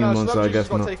haven't seen one, so I guess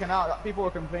got not. taken out. People were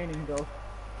complaining, though.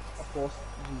 Of course.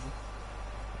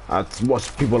 That's what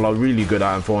people are really good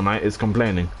at in Fortnite, is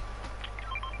complaining.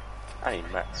 I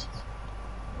ain't max.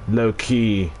 Low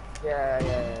key.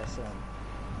 Yeah, so.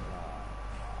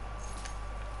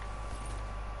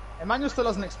 Emmanuel still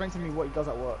hasn't explained to me what he does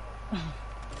at work.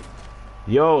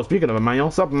 Yo, speaking of Emmanuel,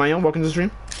 what's up, Emmanuel? Welcome to the stream.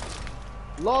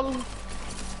 LOL.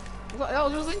 I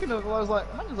was just thinking of, I was like,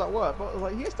 Emmanuel's at work, but I was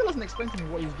like, he still hasn't explained to me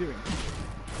what he's doing.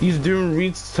 He's doing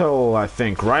retail, I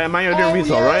think, right? Emmanuel doing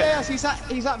retail, right? Yes, he's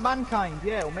at Mankind,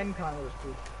 yeah, or Mankind, what it's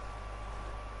called.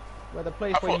 Where the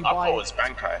place where you buy. I thought it was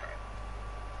Bankai.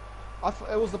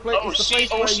 It was the place. Oh, it's the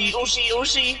place where you.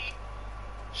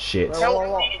 Shit.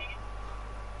 Whoa.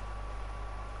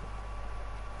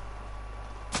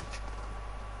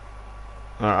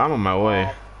 Alright, I'm on my way.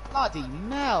 Oh, bloody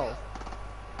Mel.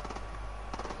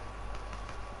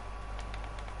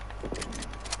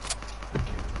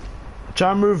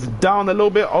 Try and move down a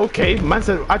little bit. Okay, man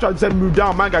said, I tried to say move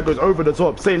down. My guy goes over the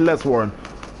top. Say less, Warren.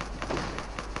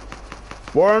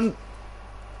 Warren?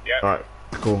 Yeah. Alright,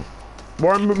 cool.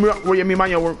 Warren, Nick,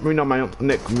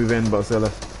 move in, but say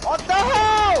less. What the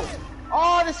hell?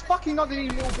 Oh, this fucking ugly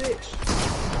little bitch.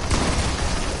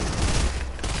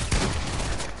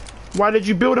 Why did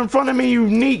you build in front of me, you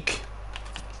neek?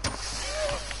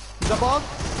 Is that bug?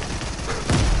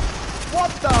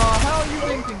 What the hell are you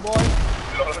thinking, boy?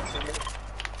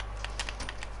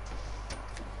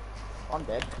 I'm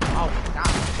dead. Oh, God.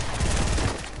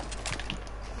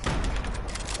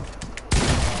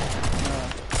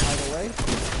 Either way.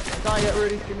 Die yet,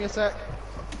 Rudy. Give me a sec.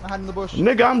 My hand in the bush.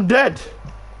 Nigga, I'm dead.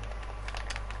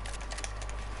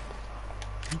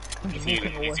 He's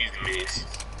using these.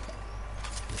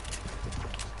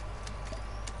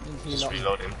 Just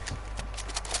reloading.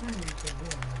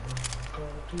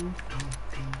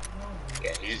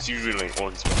 Yeah, he's reloading all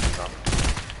his weapons now.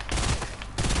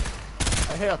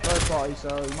 I hear a third party, so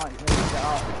you might maybe get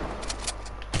out.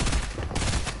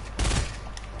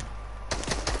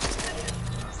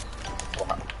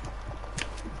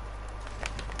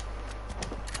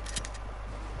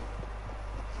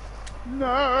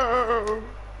 No.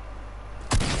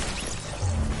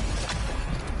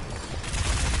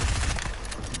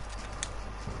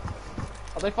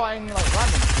 Are they fighting like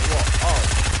randomly or what? Oh.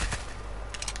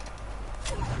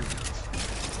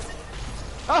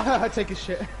 Ah, I take his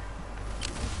shit.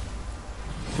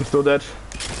 I'm still dead.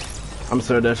 I'm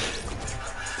so dead.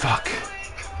 Fuck.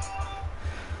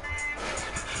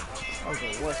 That was the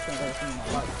worst thing I've ever seen in my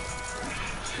life.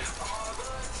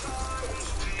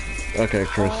 Okay,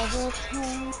 Chris.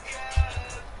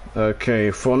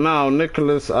 Okay, for now,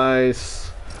 Nicholas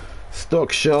Ice,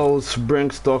 stock shells, bring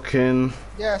stock in.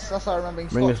 Yes, that's how I remember.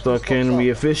 Bring stock in. We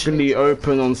officially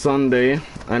open on Sunday,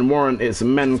 and Warren, it's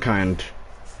mankind.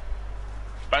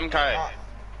 Mankind.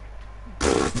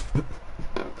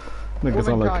 Nigga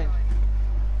sound like,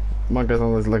 my guy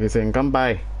sounds like he's saying, come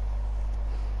by.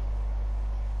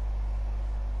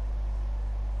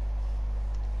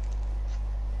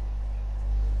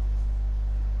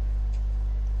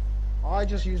 I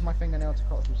just used my fingernail to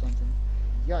cut through something.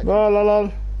 Yeah.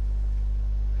 Lol.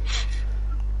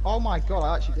 Oh my god,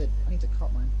 I actually did. I need to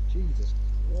cut mine. Jesus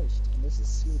Christ. And this is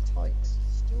sealed tight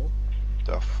still.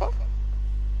 The fuck?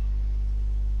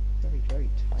 Very, very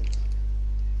tight.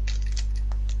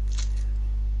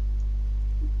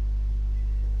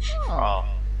 Oh,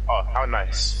 how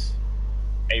nice.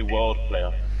 A world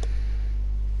player.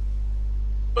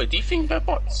 Wait, do you think they're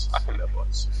bots? I think they're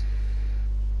bots.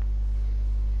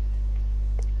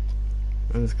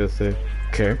 I'm just gonna say,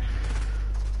 okay.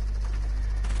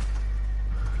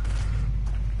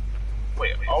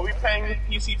 Wait, are we playing with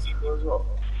PC people as well?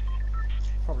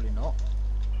 Probably not.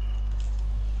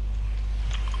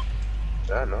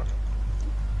 Yeah, no.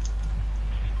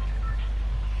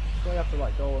 So you have to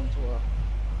like go onto a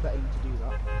setting to do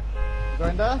that. You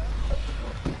going there?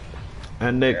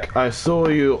 And Nick, I saw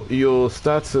your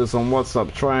status on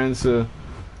WhatsApp trying to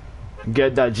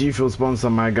get that G Fuel sponsor,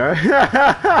 my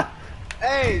guy.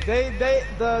 Hey,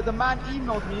 the man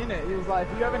emailed me innit. He was like,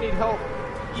 if you ever need help,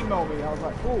 email me. I was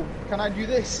like, cool, can I do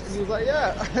this? And he was like,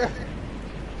 yeah.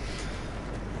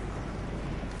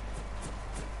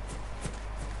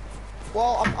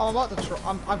 Well, I'm about to try.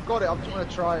 I've got it. I'm just gonna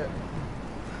try it.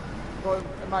 Go,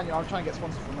 Emmanuel, I'm trying to get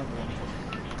sponsored from everyone.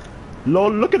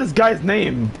 Lol, look at this guy's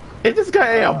name. Is this guy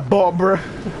a bot, bruh?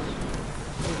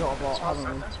 We got a bot,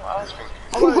 haven't we? That's what I was thinking.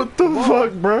 What the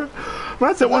fuck, bruh?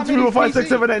 Man said 1, 2, 3, 4, 5, 6,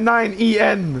 7, 8, 9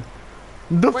 EN.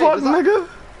 The Wait, fuck, does that- nigga?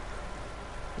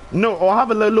 No, I'll have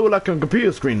a little like a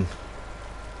computer screen.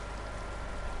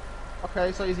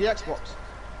 Okay, so he's the Xbox.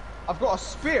 I've got a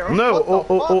spear. No, What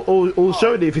the fuck? or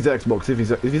show it if he's Xbox. If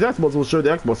he's Xbox, we'll show the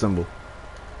Xbox symbol.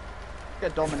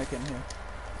 Get Dominic in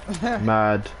here.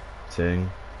 Mad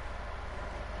thing.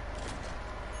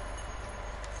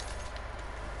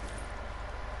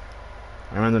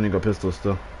 I only got pistols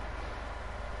still.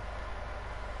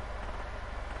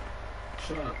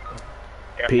 Shut up.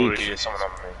 Yeah, Peak. probably there's someone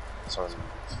on me. Someone's...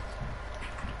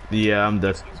 Yeah, I'm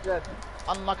dead. He's dead.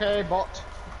 Unlucky bot.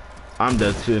 I'm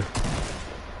dead too.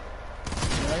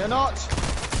 No, you're not.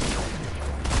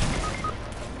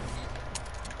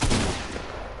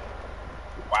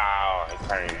 Wow, he's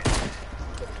carrying me.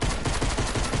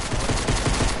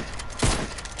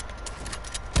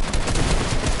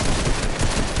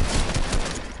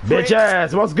 Bitch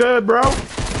ass, what's good, bro?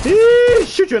 Eee,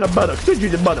 shoot you in the buttocks. Shoot you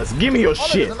in the buttocks. Give me your Oh,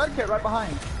 shit. there's a medkit right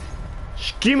behind.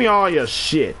 Give me all your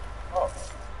shit. Oh.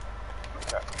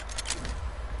 Okay.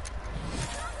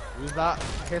 Who's that?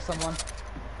 I hear someone.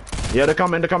 Yeah, they're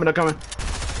coming.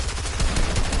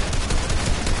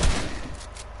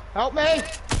 Help me!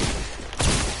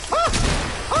 Ah!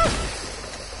 Ah!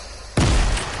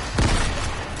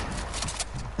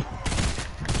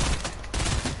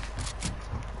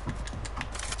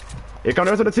 Here come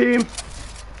the rest of the team.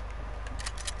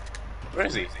 Where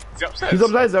is he? Is he upstairs? He's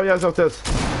upstairs though. Yeah, he's upstairs.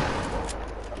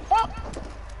 What?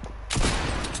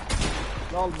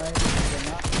 Lol, mate. Doing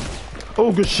that.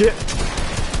 Oh, good shit.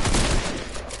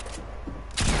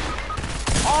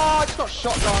 Oh, I just got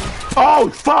shotgun. Oh,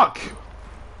 fuck.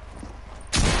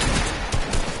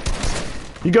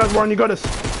 You got it, Warren. You got this.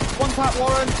 One tap,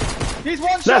 Warren. He's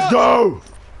one shot. Let's go.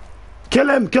 Kill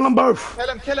him. Kill them both. Kill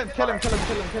him, kill him, kill him, kill him,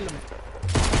 kill him, kill him.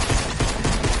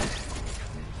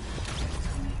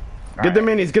 Get the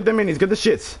minis. Get the minis. Get the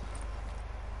shits.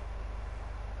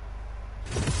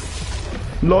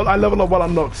 Lord, I level up while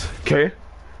I'm knocked. Okay.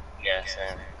 Yeah,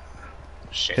 same.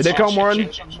 Shit. Here they come,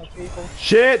 Warren. Shit.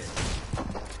 Shit.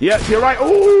 Yes, you're right.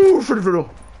 Ooh, fiddle.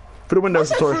 Through the window, I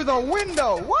said Satori. through the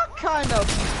window. What kind of?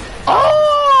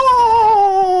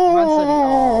 Oh! Man said,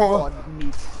 oh, God,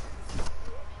 meat.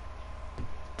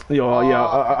 Yo,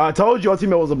 yeah, I told you our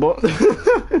teammate was a bot.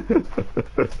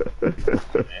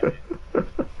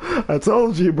 I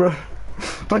told you, bro.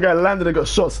 That guy landed and got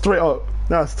shot straight up.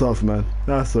 That's tough, man.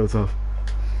 That's so tough.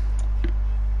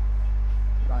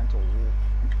 Going to a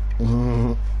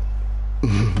wall.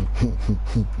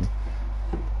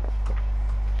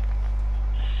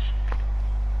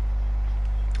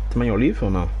 Man, you leave or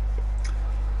no?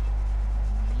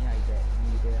 Yeah,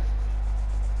 you there.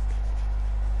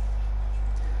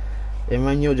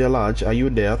 Emmanuel Jalaj, are you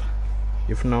there?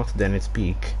 If not, then it's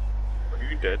peak. Are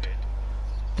you dead?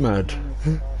 Mad.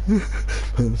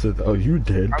 Man said, are you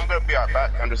dead? I'm gonna be out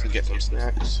back. I'm just gonna get some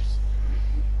snacks.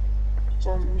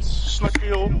 Some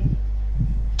snackio.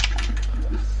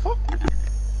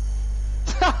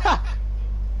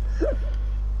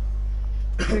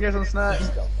 Can you get some snacks?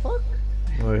 The fuck?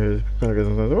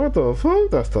 What the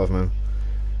fuck? That's tough, man.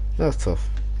 That's tough.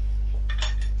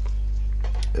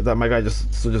 That my guy just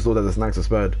thought that the snacks are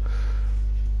spared.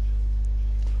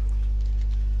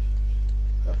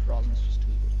 That problem is just too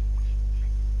good.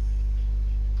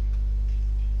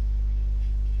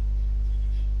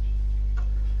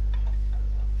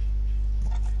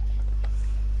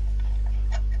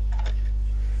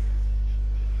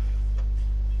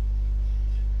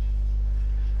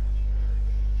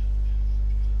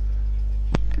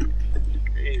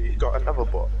 Hey, you got another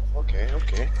bot. Okay,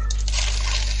 okay.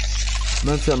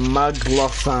 That's a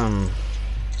Maglossam.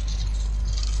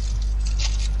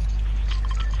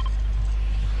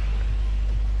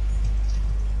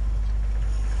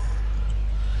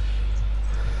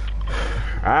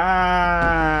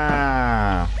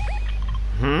 Ah.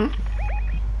 Hmm.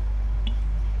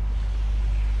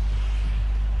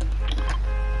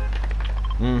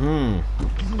 Mm-hmm.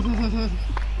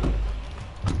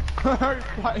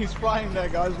 He's flying there,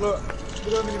 guys. Look.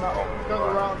 Look at him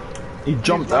going around. He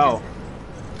jumped out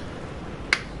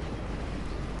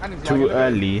And he's too lagging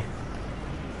early.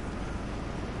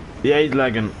 Yeah, he's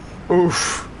lagging.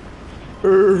 Oof.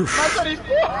 Oof. I said he's...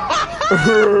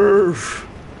 Oof.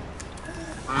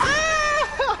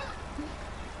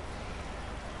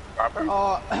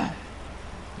 Oh,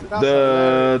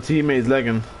 The teammate's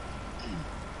lagging.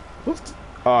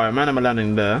 Alright, man, I'm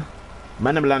landing there.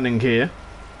 Man, I'm landing here.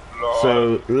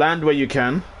 So land where you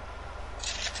can.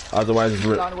 Otherwise, it's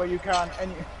land where you can.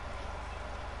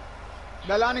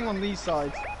 They're landing on these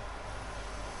sides.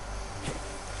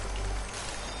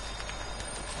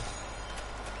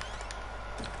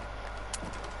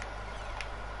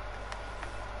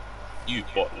 You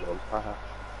bot lol.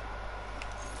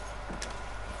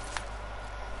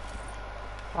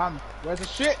 Bam, where's the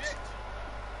shit?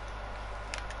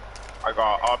 I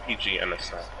got RPG and a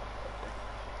sniper.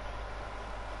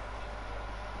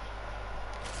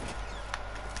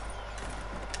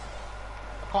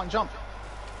 I can't jump.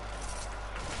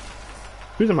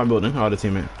 Who's in my building? Oh, the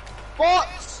teammate.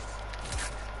 Bots!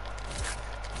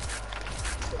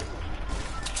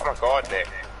 Oh my god, Nick.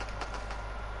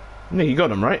 Nick, you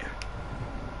got him, right?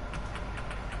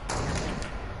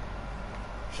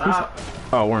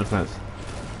 Oh, Warren Snipes.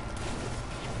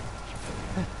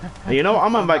 Hey, you know what?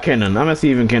 I'm gonna invite Kanan. I'm gonna see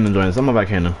even Kanan joins. I'm gonna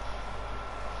invite Kanan.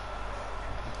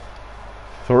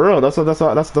 For real, that's I'm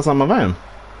inviting.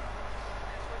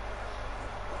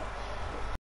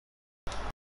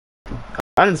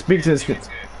 I didn't speak to his.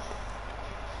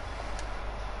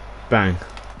 Bang.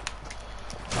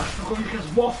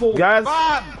 Guys.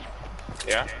 Bam!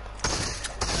 Yeah?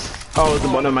 Oh, it's the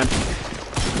bottom, man.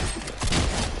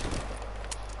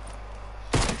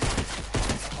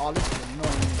 Oh, this is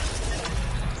annoying.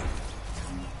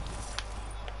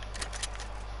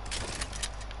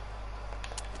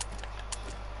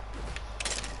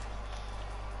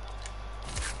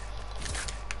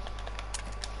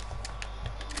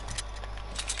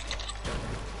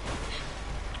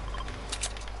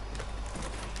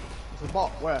 It's a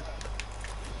bot, where?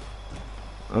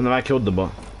 And then I killed the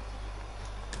bot.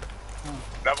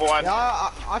 Another one.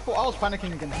 Yeah, I thought I was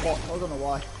panicking against bots. I don't know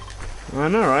why. I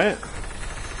know, right?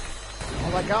 I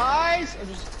was like, guys!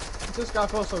 This guy I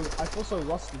feel so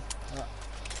rusty. I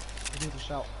need to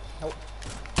shout. Help.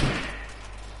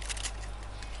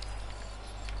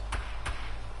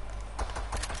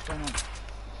 What's going on?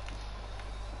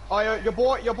 Oh,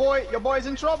 your boy's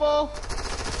in trouble!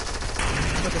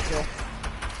 Took a kill.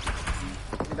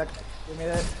 Give me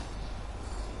that.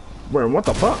 Where? What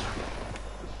the fuck?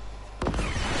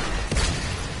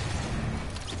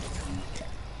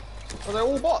 Oh, they're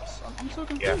all bots. I'm so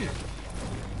confused. Yeah.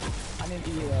 I need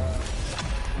the,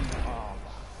 oh.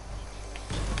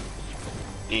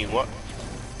 You what?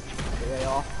 There they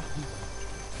are.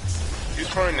 Who's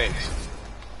throwing nades?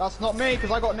 That's not me, because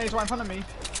I got nades right in front of me.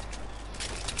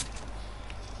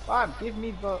 Bam, give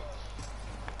me the...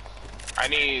 I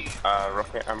need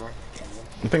rocket ammo.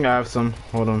 I think I have some.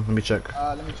 Hold on, let me check.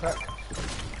 Let me check.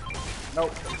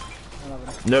 Nope.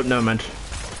 Nope, no man.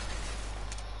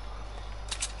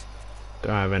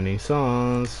 Don't have any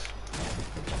sauce.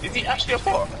 Is he actually a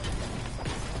bot?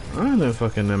 I don't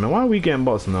fucking know, man. Why are we getting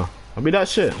bots now? I'll be that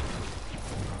shit. I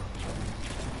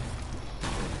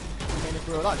mean, if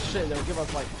we were that shit, they would give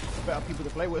us, like, better people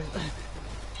to play with.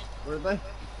 Would they?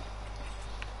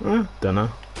 Dunno.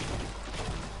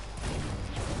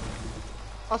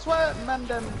 I swear men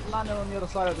them landed on the other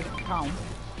side of this town.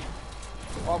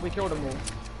 While we killed them all.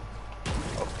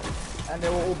 And they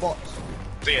were all bots.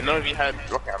 So yeah, none of you had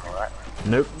rocket ammo, right?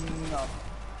 Nope. No.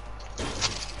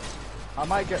 I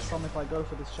might get some if I go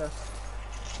for this chest.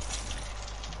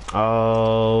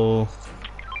 Oh.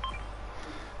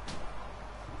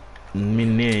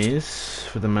 Minis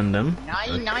for the mandem.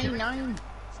 999.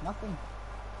 It's nothing.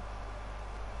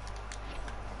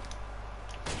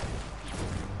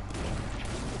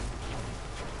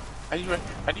 How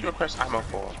do you request ammo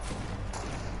for?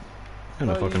 I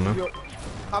don't fucking know.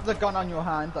 Have the gun on your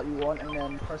hand that you want and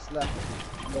then press left.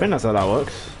 I think that's how that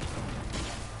works.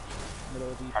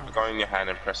 Have the gun in your hand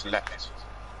and press left.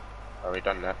 Already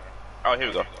done that. Oh, here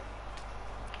we go.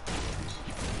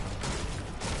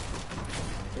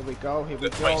 Here we go, here we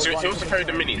go. Wait, so he wants to carry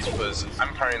the minis because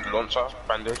I'm carrying the launcher,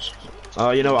 bandage.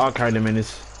 Oh, you know what? I'll carry the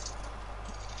minis.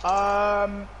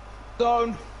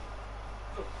 Zone.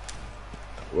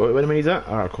 Where the minis at?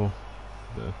 Alright, cool.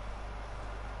 Yeah.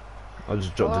 I'll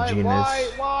just drop the G in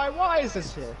this. Why is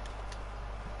this here?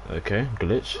 Okay,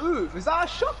 glitch. Ooh, is that a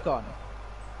shotgun?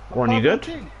 Warren, you good?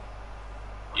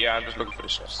 Yeah, I'm just looking for the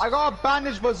chest. I got a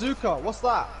bandage bazooka. What's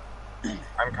that?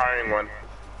 I'm carrying one.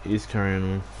 He's carrying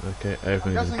one. Okay,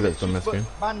 everything is glitched on my screen.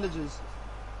 Bandages.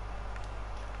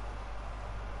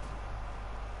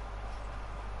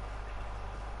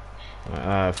 I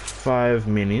have 5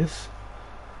 minis.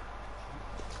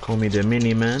 Call me the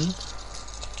mini man.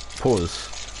 Pause.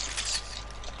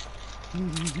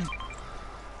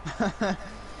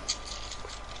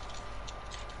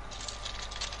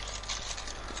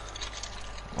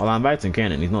 Well, I'm inviting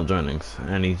Kanan, he's not joining,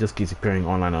 and he just keeps appearing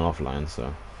online and offline,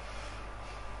 so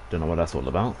don't know what that's all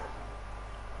about.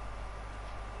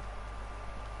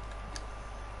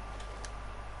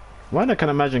 Why I can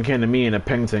imagine Kanan and me in a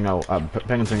painting at work. I can't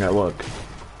because you work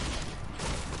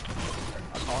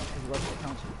for the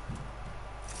council.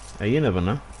 Hey, you never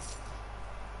know.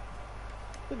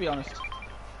 To be honest.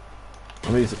 I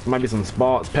mean, it might be some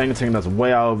Sparks painting that's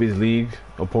way out of his league,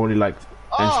 or probably like,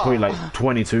 and it's probably like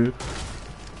 22.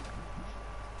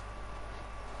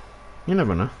 You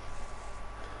never know.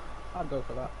 I'd go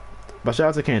for that. But shout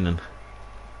out to Kanan.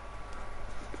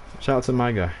 Shout out to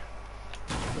my guy.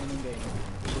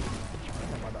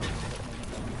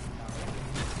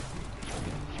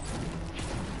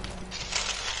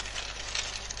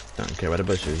 Don't care about the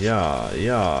bushes. Yeah,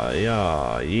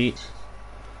 yeet.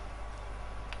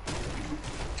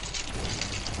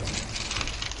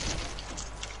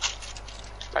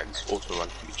 Like this auto run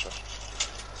feature.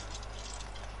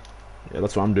 Yeah,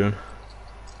 that's what I'm doing.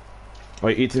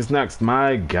 Wait, eating snacks,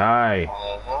 my guy.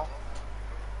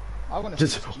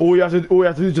 Just all you have to do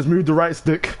is just move the right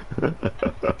stick.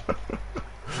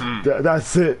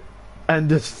 That's it, and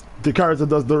just the character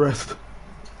does the rest.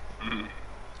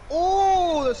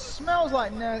 Oh, it smells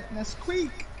like Nesquik.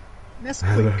 That's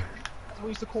what we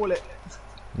used to call it.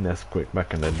 Nesquik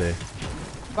back in the day.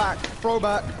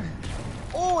 Throwback.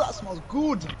 Oh, that smells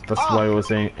good. That's why I was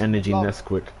saying energy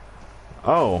Nesquik.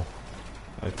 Oh.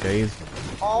 Okay.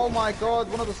 Oh my god,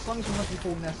 one of the songs must be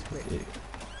called Nesquik.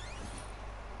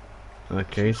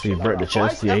 Okay, so you broke the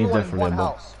chest. Yeah, he's definitely a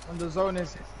bot. When the zone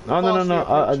is. Oh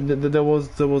no. There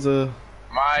was a.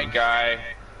 My guy.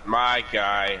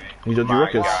 He dropped you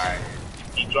rockets.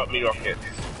 He dropped me rockets.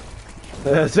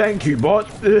 Thank you, bot.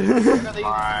 Look at these.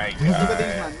 My Look at guy.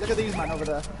 these, man. Look at these, man, over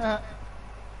there.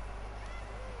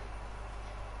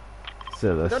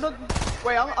 So that's.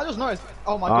 Wait, I just noticed.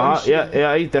 Oh my god.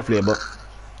 Yeah, he's definitely a bot.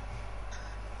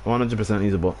 100%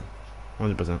 he's a bot.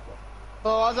 100%.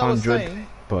 So as I was saying.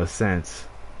 100%.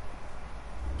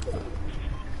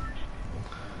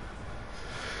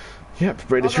 Yep,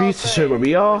 break the trees to show where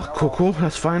we are. Cool,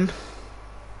 that's fine.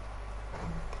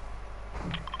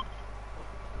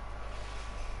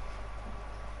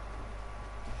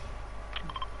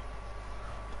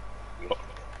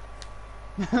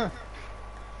 Can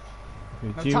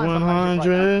you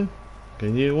 100?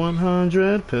 Can you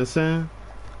 100%?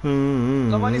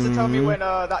 Someone needs to tell me when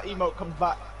that emote comes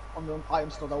back on the item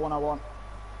store, the one I want.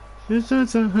 It's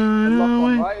just a The lock on,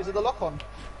 highway. right? Is it the lock on?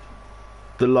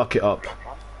 To lock it up.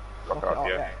 Lock up,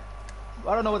 yeah.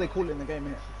 I don't know what they call it in the game,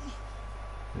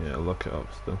 innit? Yeah, lock it up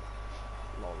still.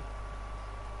 Lol.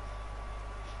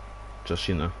 Just,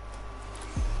 you know.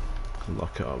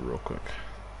 Lock it up real quick.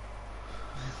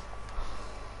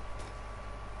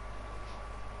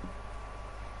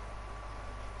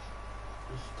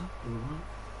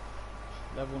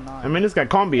 Level 9. I mean, this guy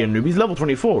can't be a noob. He's level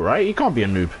 24, right? He can't be a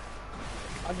noob.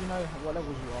 How do you know what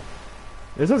levels you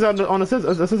are? It says on it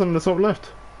says on the top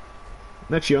left,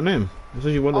 next to your name. It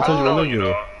says you want. It says you want you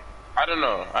know. I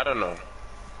don't know.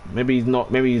 Maybe he's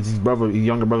not. Maybe it's his brother, his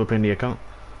younger brother, paying the account.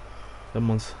 Them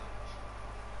ones.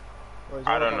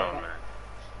 I don't know, man.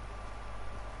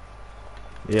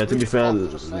 Yeah, to be fair.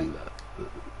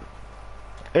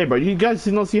 Hey, bro, you guys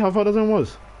did not see how far that one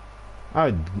was.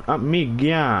 Me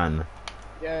gan.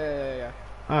 Yeah.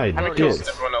 I How many kills has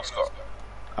everyone else got?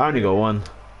 I only got one.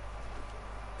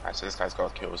 Alright, so this guy's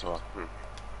got a kill as well.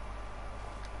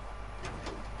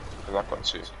 Because I've got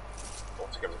 2.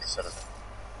 Altogether 7.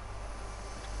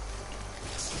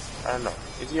 I don't know.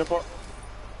 Is he a bot?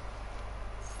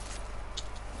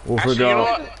 We'll Actually, figure you know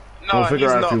out. what? No, We'll figure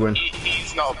he's out not. if we win.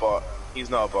 He's not a bot. He's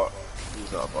not a bot.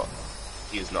 He's not a bot.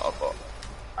 He is not a bot.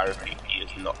 I repeat, he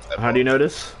is not a bot. How do you know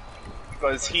this?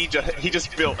 Because he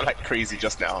just built like crazy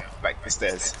just now, like the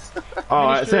stairs.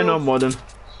 Alright, say no more then.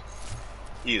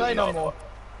 He is Say not no a more. bot.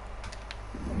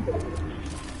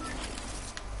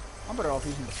 I'm better off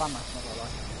using the fan mask, not gonna lie.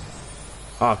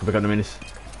 Ah, I can pick up the minis.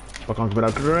 I can't pick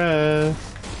up the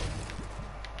rest.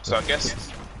 So I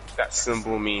guess that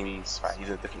symbol means right, he's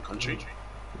in a different country.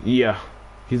 Yeah,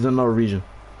 he's in another region.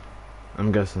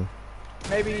 I'm guessing.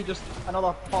 Maybe just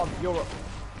another part of Europe.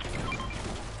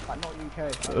 Like not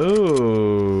UK.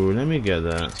 Oh, let me get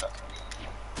that.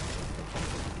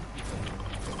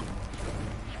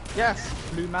 Yes,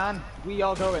 blue man, we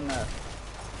are going there.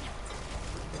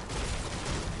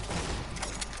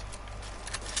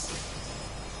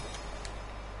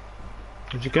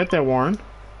 Did you get that, Warren?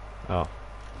 Oh.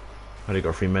 How do you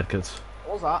got free medkits?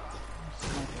 What was that?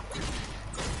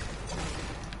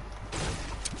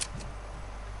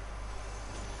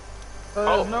 So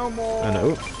there's no more. I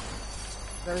know.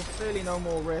 There's clearly no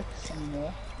more rifts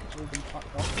anymore. It's all been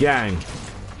fucked up. Gang.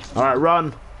 Alright,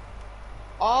 run.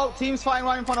 Oh, team's fighting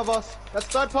right in front of us. That's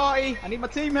third party. I need my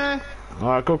team here.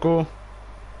 Alright, cool.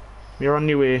 You're on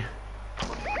your way.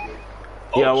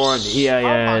 Yeah, Warren.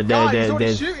 Yeah,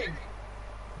 He's shooting.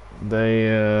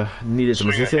 they needed some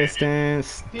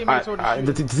assistance. Teammates already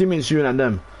The teammates shooting at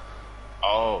them.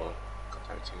 Oh.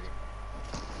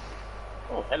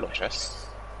 Oh, hello, Chess.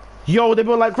 Yo, they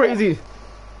built like crazy.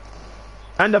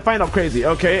 And they find out crazy.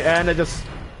 Okay, and they just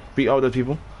beat all those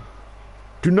people.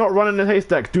 Do not run in the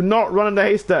haystacks. Do not run in the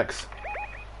haystacks.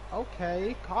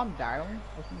 Okay, calm down.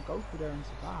 I can go through there and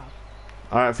survive.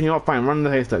 Alright, you know what? Fine. Run in the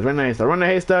haystacks. Run in the haystacks. Run in the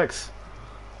haystacks.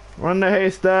 Run the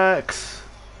haystacks.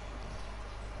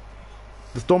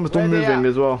 The storm is still moving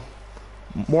as well.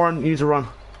 More you need to run.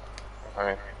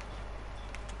 Okay.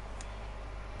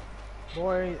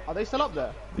 Boy, are they still up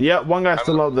there? Yeah, one guy's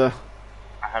still out there.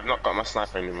 I have not got my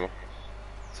sniper anymore.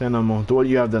 Say no more. Do what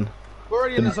you have then. We're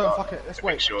already in the zone, fuck it. Let's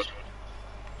wait. Sure.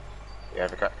 Yeah,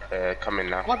 they're coming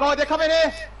now. Oh my god, they're coming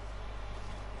here!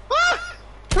 Ah!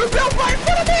 Who built right in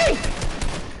front of me?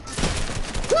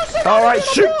 Alright,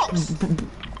 shoot!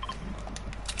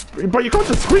 But you can't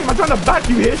just scream. I'm trying to back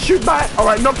you here. Shoot back.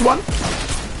 Alright, knocked one.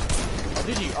 Oh,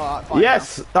 did you? Fine,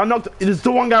 Yes, I knocked. There's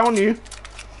still one guy on you.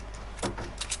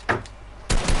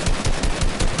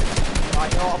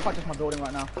 Alright, you know what? I'll practice my building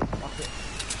right now. Fuck it.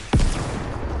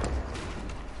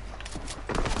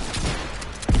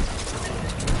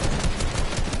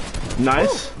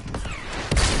 Nice.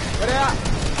 Where they at?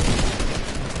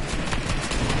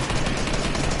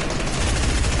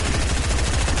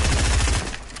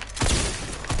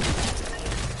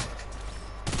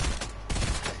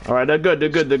 Alright, they're good.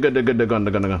 They're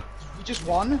gone. We just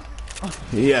won?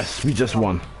 Yes, we just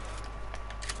won.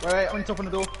 Wait, I'm on top of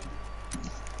the door.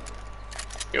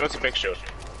 You want a big shot?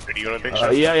 You want a big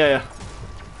shot? Yeah.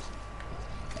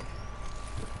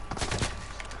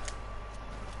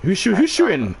 Who's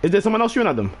shooting? Is there someone else shooting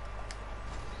at them?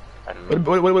 I don't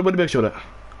know. What the big shot at?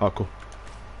 Oh, cool.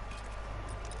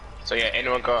 So yeah,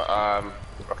 anyone got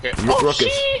rocket?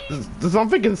 Rockets. So I'm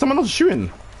thinking someone else is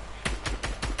shooting.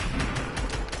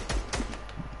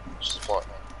 What?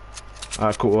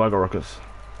 Alright, cool. Well, I got rockets.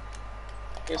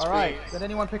 Alright, did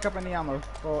anyone pick up any ammo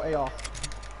for AR?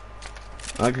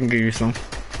 I can give you some.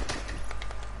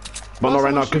 But not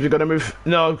right now, because we gotta move.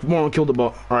 No, more kill the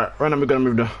bot. Alright, right now we gotta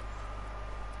move there.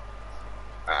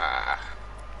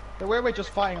 The way we're just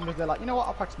fighting them is they're like, you know what,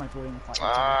 I'll practice my bowling and fight.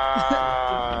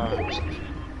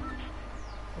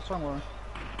 What's wrong, Warren?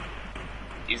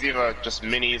 He's either just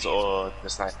minis or the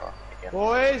sniper. Again.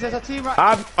 Boys, there's a team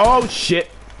right... Oh shit!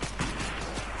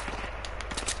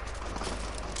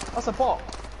 That's a bot.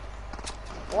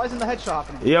 Why isn't the headshot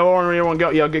happening? Yeah, Warren, go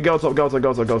up.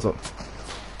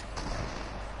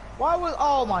 Why was...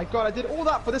 Oh my god, I did all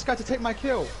that for this guy to take my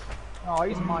kill. Oh,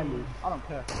 he's my loot. I don't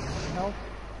care. No.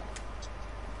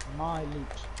 My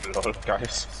loot. Lol,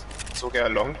 guys. Let's all get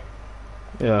along.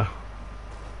 Yeah.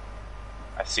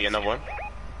 I see another one.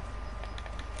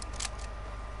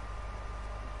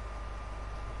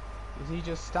 Is he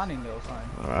just standing there or something?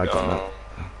 Alright, I got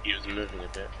that. He was moving a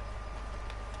bit.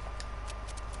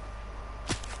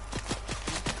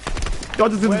 Oh,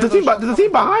 there's a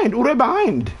team behind! All the way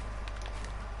behind!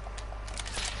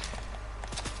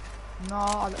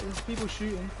 No, there's people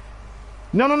shooting.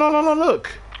 No,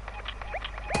 look!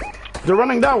 They're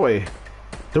running that way.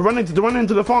 They're running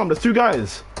into the farm. There's two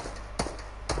guys.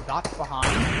 That's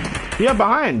behind? Yeah,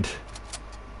 behind.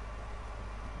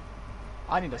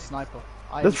 I need a sniper.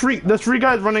 There's three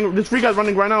guys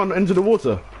running right now into the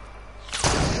water.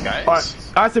 Guys? Alright,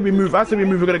 I said we move.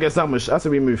 We're gonna get sandwiched. I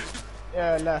said we move.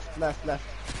 Yeah, left.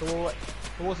 The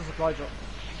water supply drop.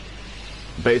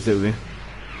 Basically.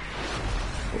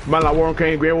 Man like Warren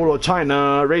Crane, Great Wall of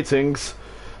China, ratings.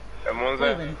 And one's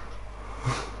there.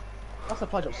 That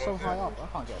supply drop's so high up, I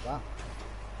can't get that.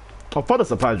 Oh, fuck the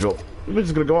supply drop. We're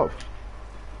just gonna go up.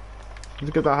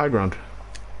 Let's get that high ground.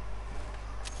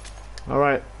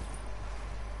 Alright.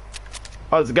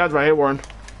 Oh, there's a guys right here, Warren.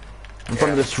 In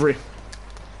front of this tree.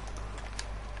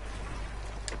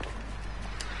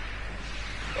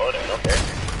 Oh, then, okay.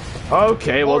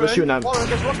 Okay, well, they're shooting at... Warren,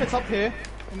 there's rockets up here,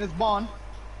 in this barn.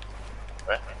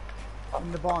 Where?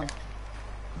 In the barn.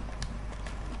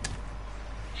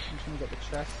 I'm just gonna get the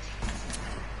chest.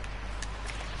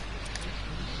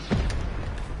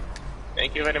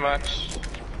 Thank you very much.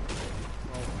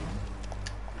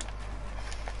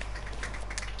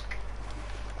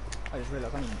 I just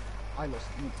realized I lost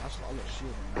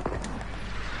shield in that.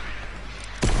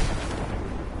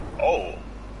 Oh.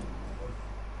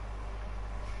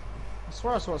 I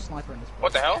swear I saw a sniper in this place.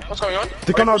 What the hell? What's going on?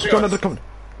 They're coming.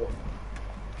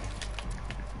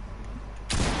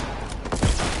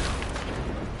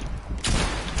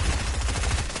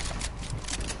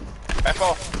 F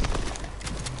off.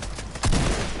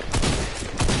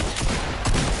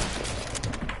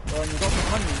 You got some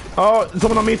money. Oh,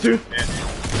 someone on me too. Yeah.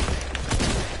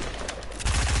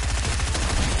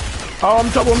 Oh,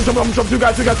 I'm trouble. Two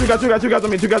guys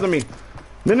on me.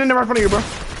 No, right in front of you, bro.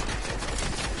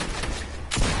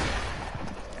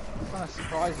 That's kind of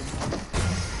surprising.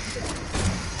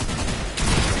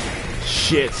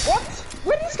 Shit. What?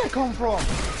 Where did this guy come from?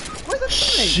 Where's the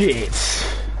teammate? Shit.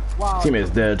 Wow. Teammate's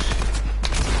dead.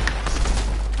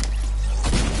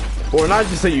 Or I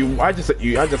just said you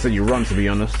run, to be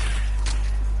honest.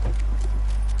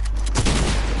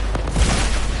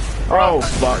 Oh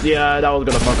fuck, yeah, that was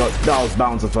gonna fuck up. That was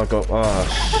bound to fuck up. Oh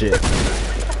shit.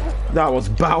 That was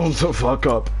bound to fuck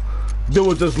up. They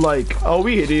were just like, oh,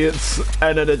 we idiots,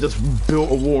 and then they just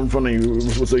built a wall in front of you,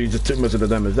 so you just took most of the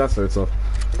damage. That's so tough.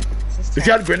 If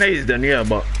you had grenades, then yeah,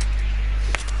 but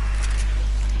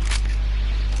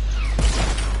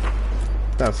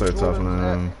that's so tough,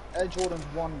 man. Air Jordan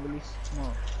 1 released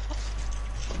tomorrow.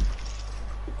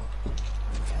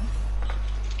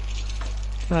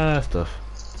 That's tough.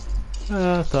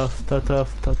 That's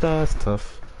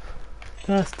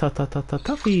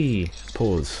toughy.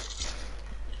 Pause.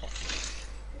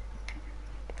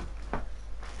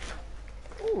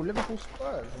 Oh, Liverpool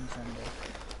Spurs on Sunday.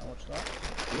 I watched that.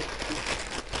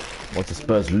 What the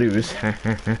Spurs lose? You're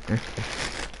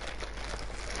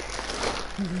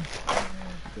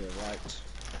right.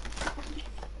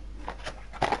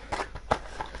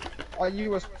 Are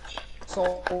you a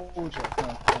soldier?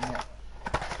 No, I'm not.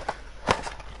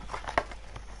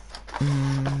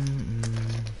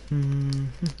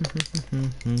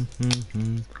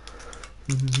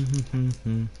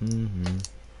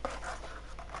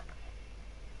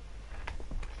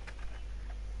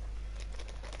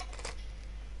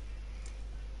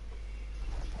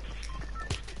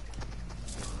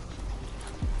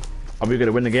 Are we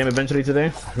gonna win the game eventually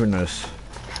today? Who knows?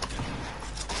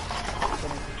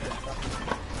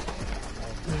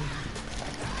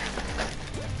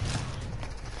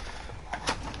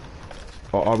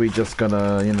 Or are we just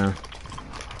gonna, you know?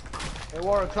 They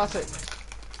wore a classic.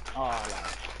 Oh,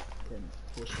 like, didn't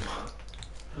push me.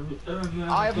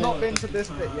 I have not been to this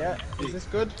bit yet. Is this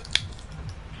good?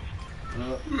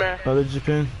 Meh. How did you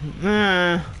pin?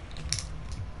 Nah.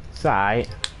 It's alright.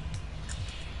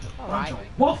 Alright.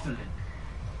 Waffling.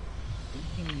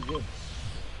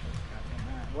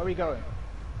 Where are we going?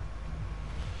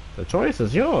 The choice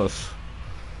is yours.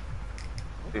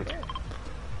 There's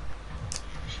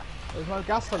no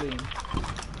gasoline.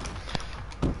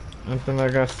 Nothing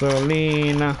like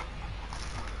gasolina.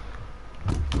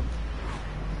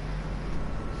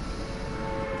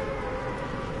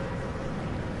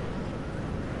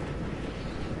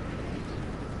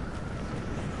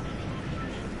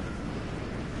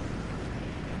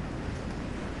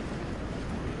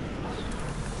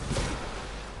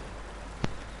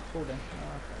 Cool then.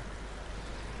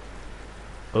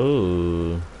 Oh,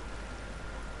 Oh. okay.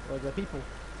 Where's the people?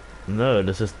 No,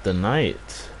 this is the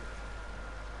night.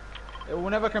 It will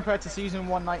never compare to season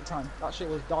 1 nighttime. That shit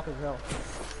was dark as hell.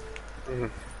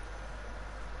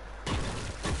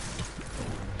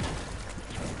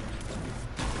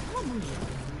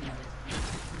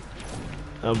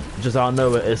 Just out of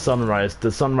nowhere, it's sunrise.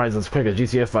 The sunrise is quicker.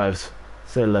 GTA 5's.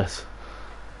 Say less.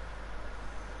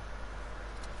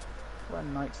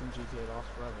 When nights in GTA last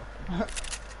forever.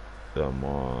 Come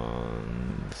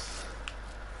on.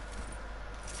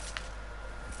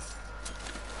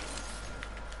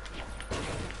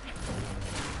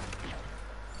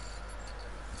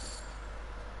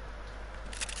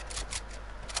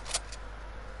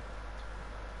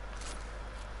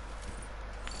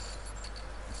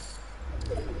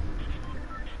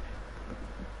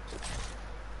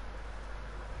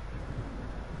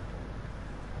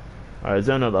 Alright, is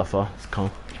there another far? Let's come.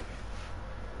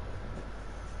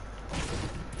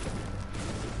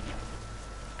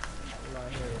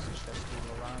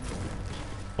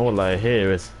 All I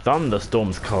hear is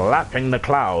thunderstorms clapping the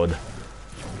cloud.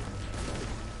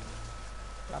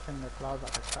 Clapping the clouds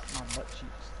like a clap my butt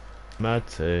cheeks.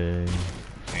 Matty.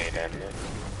 Okay then.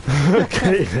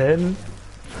 Okay then.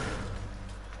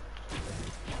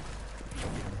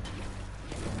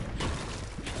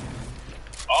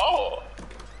 Oh!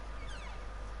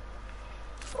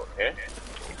 Okay.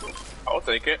 I'll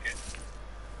take it.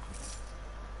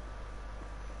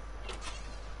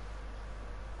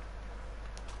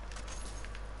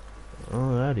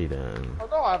 Alrighty then.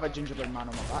 Although I have a gingerbread man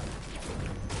on my back.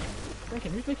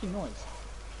 Who's making noise?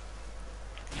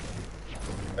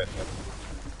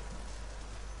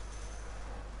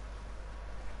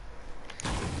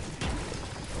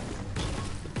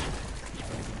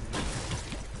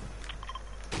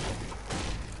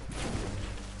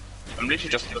 I'm literally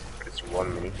just looking for this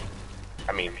one mini.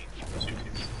 I mean,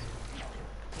 suitcase.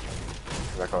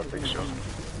 I can't think sure.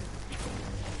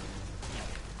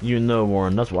 You know,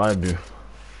 Warren, that's what I do.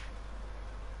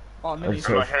 Oh, no,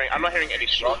 I'm not hearing any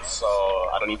shots, so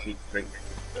I don't need to drink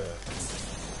the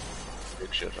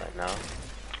big shit right now.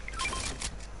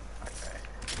 Okay.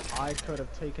 I could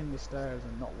have taken the stairs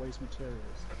and not waste materials.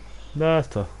 That's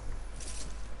tough.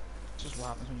 It's just what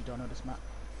happens when you don't know this map.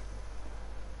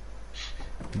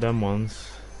 Them ones.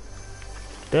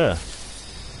 There.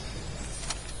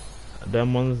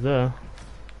 Them ones there.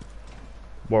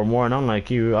 But Warren,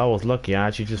 unlike you, I was lucky. I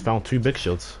actually just found 2 big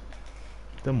shields.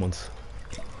 Them ones.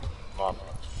 Mom.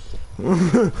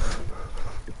 And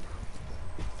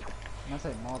I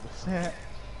say marvelous.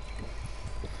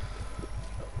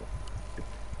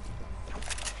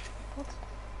 What?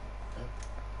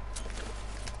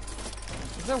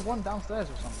 Is there one downstairs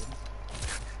or something?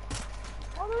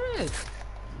 Oh, there is!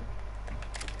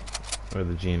 Where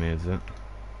the G-nades at?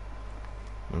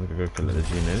 I'm gonna go collect the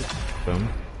G-nades. Boom.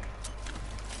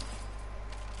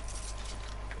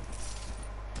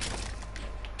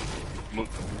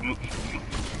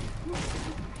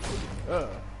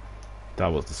 That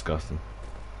was disgusting.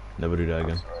 Never do that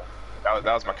again. That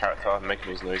was my character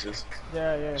making those noises.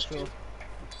 Yeah, sure.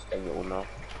 Just letting it all know.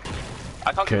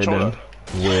 I can't Okay control then. her.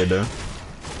 Weirdo.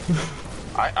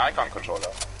 I can't control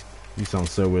her. You sound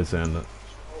so weird saying that.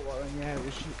 Oh, well, yeah, it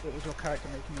was your character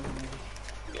making those noises.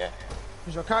 Yeah.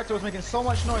 Because your character was making so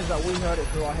much noise that we heard it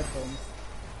through our headphones.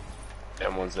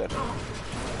 Them ones there.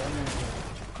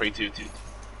 3, 2, 2.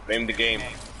 Blame the game,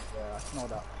 Yeah, I know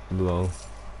that. Lol.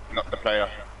 not the player.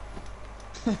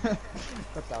 God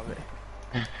damn it.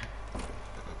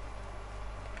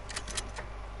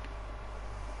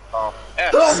 Oh,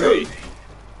 FC.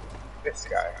 This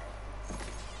guy.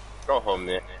 Go home,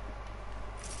 Nick.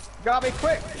 Gotta be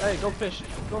quick! Hey, go fish.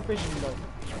 Go fishing, though.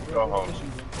 Go home. Fishing,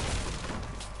 bro.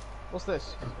 What's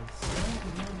this?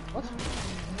 What?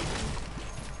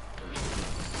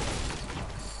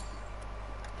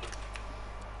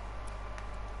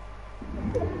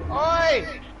 Oi!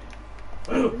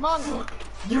 Come on.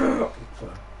 Yeah.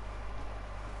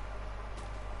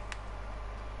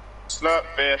 Slurp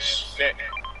fish, Nick.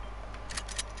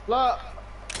 Look.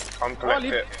 Come collect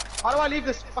it. How do I leave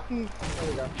this fucking... There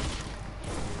we go.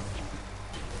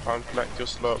 Come collect your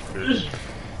slurp fish.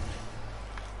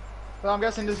 So I'm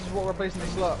guessing this is what we're replacing the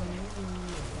slurp.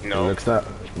 No. Looks that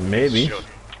maybe. Sure.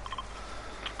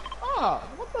 Ah,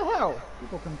 what the hell?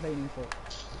 People complaining for.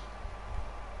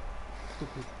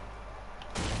 Stupid.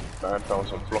 Man found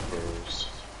some floppers.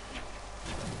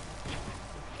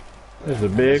 There's a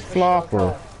big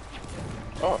flopper.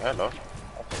 Oh, hello.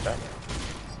 I'll take that.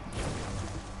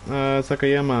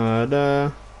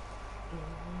 Sakayamada.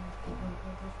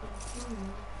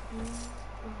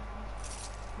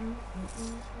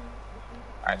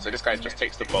 Alright, so this guy just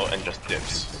takes the boat and just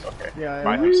dips. Okay. Yeah,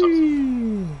 Buy yeah. him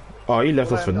some. Oh, he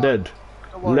left us for dead.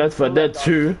 Don't worry, Left for don't let dead him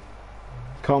too.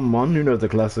 Come on, you know the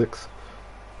classics.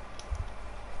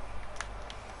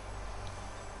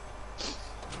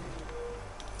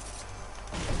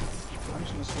 I'm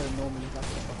just gonna swim normally,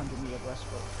 that's just a 100-meter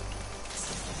breaststroke.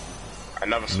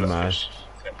 Another slurp Nice. fish.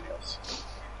 Yes.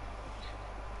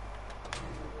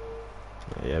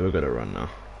 Yeah, we're gonna run now.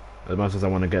 As much as I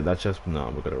want to get that chest, but no,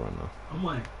 we're gonna run now. Oh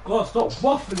my god, stop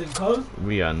waffling, cuz.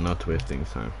 We are not wasting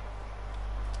time.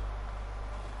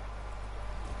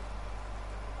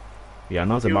 We are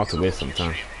not about to waste some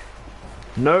time.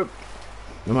 Nope.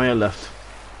 I'm on your left.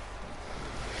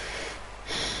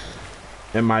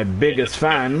 And my biggest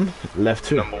fan left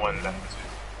too. Number one left.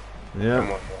 Yeah,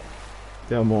 Come on.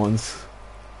 them ones.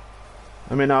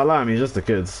 I mean, I'll lie, he's just a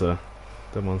kid, so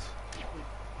them ones.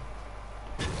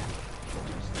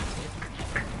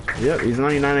 Yep, he's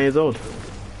 99 years old.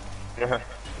 Say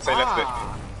left it.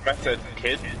 Method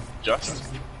kid. Just.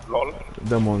 Lol.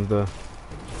 Them ones there.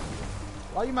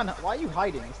 Why are you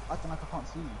hiding? It's acting like I can't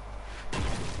see you.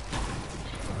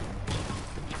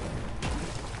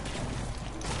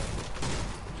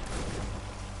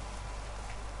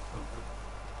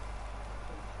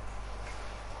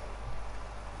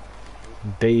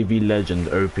 Davy Legend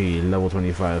OP level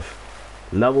 25.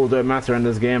 Level don't matter in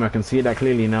this game. I can see that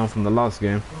clearly now from the last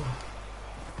game.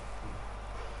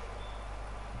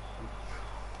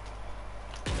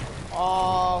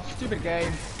 Oh, stupid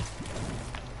game.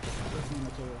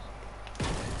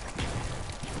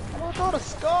 Oh my god, a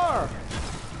scar!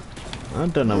 I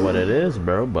don't know what it is,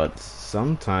 bro, but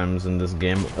sometimes in this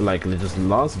game, like just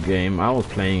last game, I was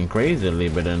playing crazily,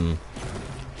 but then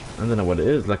I don't know what it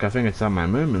is. Like I think it's on my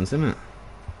moments, isn't it?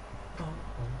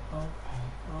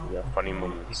 Yeah, funny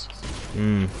moments.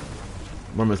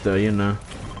 Moments there, you know,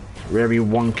 very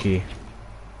wonky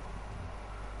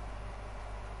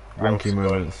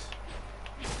moments.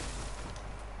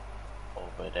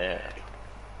 Over there.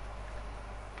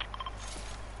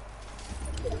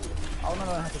 I wanna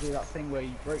know how to do that thing where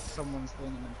you break someone's thing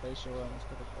and then place your own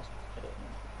instead of just hit it.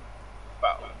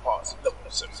 Battle Pass level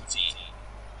 17.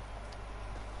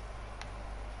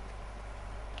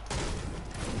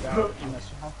 Yeah, unless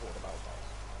you have thought about that.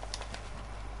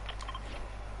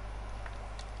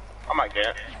 I might get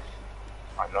it.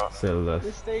 I'm not. Still less.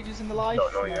 This stage is in the life.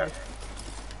 Don't know yet.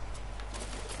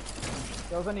 If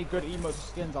there was any good emotes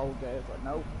skins, I would get it, but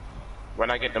no. When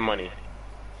I get the money.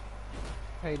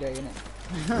 Payday, innit?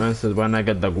 This is when I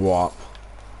get the guap.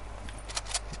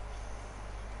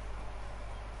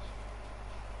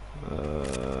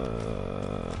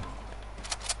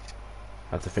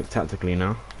 Have to think tactically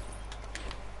now.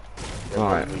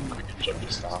 Alright.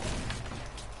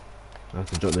 I have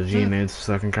to drop the G-nades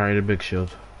so I can carry the big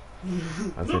shield.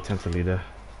 I have to tactically there.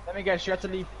 Let me guess, you had to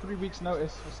leave 3 weeks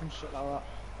notice or some shit like that.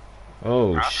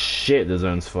 Oh shit, the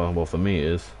zone's far. Well, for me it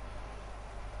is.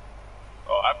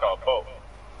 Oh, I've got a boat.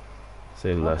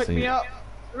 Say Oh, less. pick me up!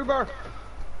 Uber!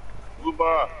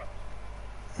 Uber.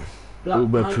 Black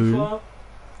Uber Panther.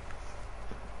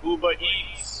 Uber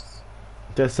Eats.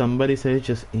 Does somebody say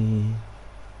just eat?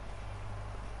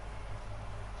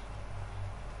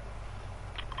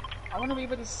 I want to be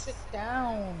able to sit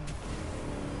down.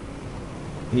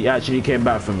 He actually came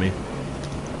back for me.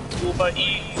 Uber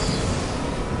Eats.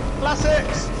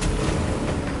 Classics!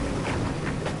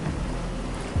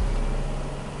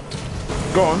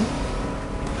 Go on.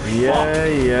 Yeah,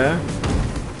 yeah.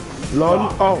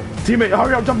 Lol. Oh, teammate,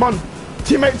 hurry up, jump on.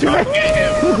 Teammate.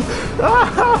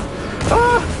 Ah,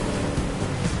 ah.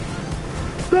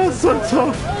 That's so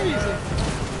tough.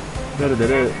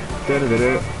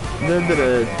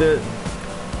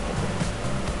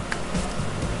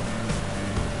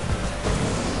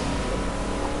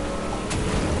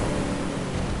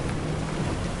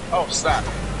 Oh, snap.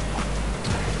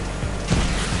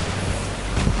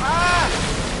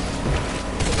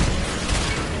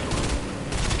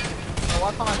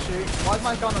 why can't I shoot? Why is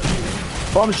my gun not shooting?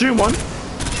 Oh, I'm shooting one.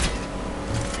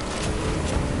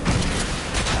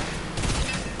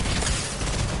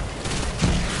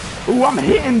 Ooh, I'm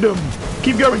hitting them.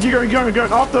 Keep going, keep going, going,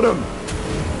 going after them.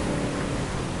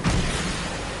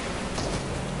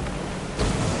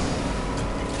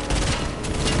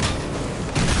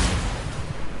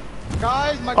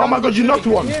 Guys, my Oh my gun's god, you not knocked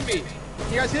one. shooting. Can you hear me?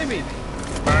 Can you guys hear me?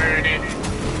 Burn it.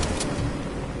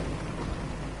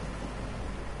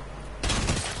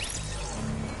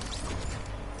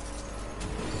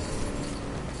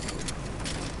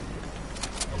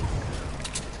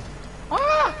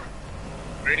 Ah!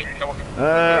 Ready? Come on.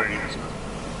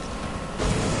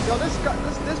 Yo, this guy,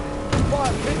 this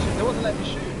fire bitches, they wasn't letting me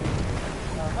shoot.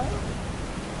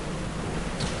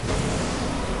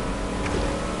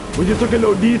 We just took a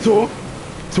little detour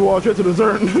to our trip to the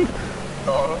zone.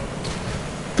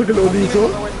 Took a little detour.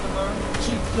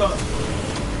 Cheeks up.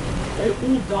 They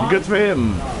all died. Good for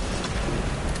him.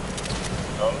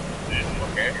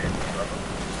 Okay.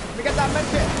 Let me get that med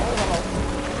kit. Oh, hello.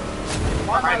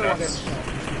 Why am I the one getting shot?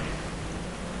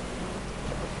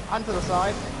 And to the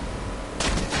side.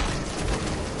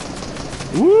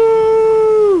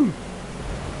 Woo!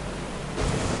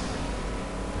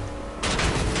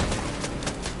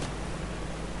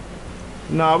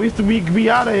 Nah, we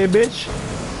out of here, bitch.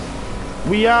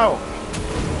 We out.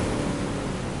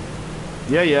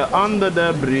 Yeah, yeah, under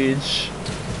the bridge.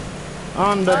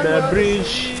 Under the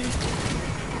bridge.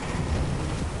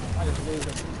 I just leave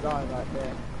this guy right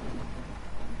there.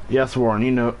 Yes, Warren,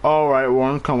 you know. Alright,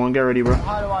 Warren, come on, get ready, bro.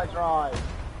 How do I drive?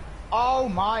 Oh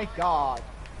my god.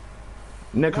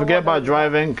 Nick, forget about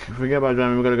driving. Forget about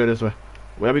driving, we gotta go this way.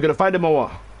 Where are we gonna fight them or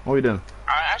what? What are we doing?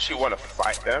 I actually want to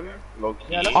fight them, low key.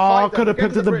 Yeah, let's Oh, I fight them. could have Get to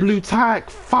picked up the the bridge. blue tag.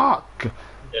 Fuck.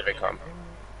 Here they come.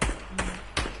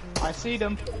 I see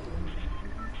them.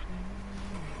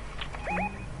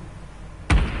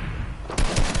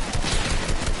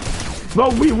 No,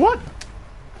 we what?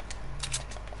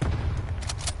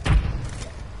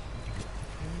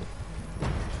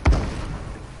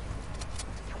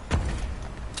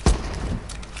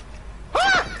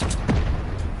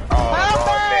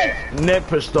 Nick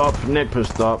pushed up. Nick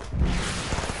pushed up.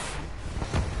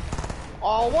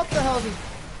 Oh, what the hell is this?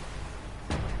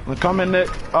 I'm coming, Nick.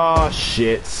 Oh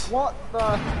shit. What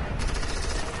the?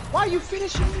 Why are you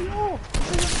finishing me off?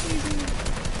 This isn't using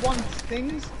one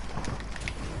things.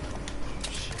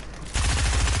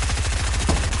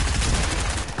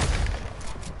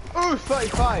 Ooh,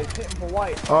 35. Hit him for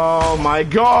white. Oh my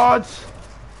god.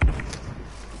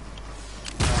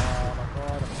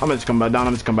 I'm gonna just come back down.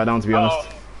 I'm just come back down to be honest.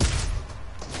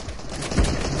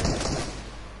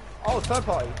 Oh, third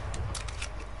party.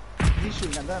 He's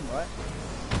shooting at them, right?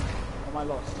 Or am I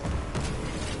lost?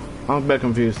 I'm a bit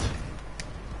confused.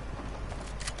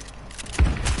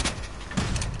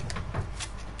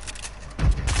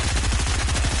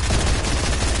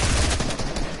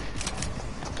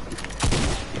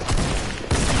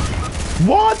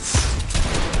 What?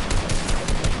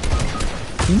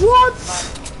 What?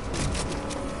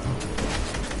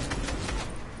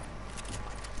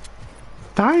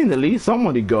 Finally,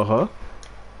 somebody got her.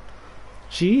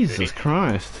 Jesus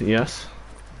Christ, yes.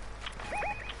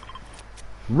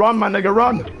 Run, my nigga,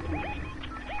 run!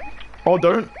 Oh,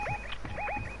 don't.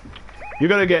 You're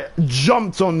gonna get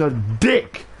jumped on the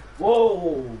dick!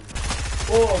 Whoa.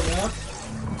 Oh, man.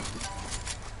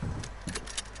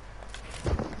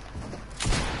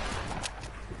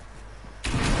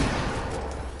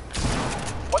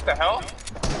 What the hell?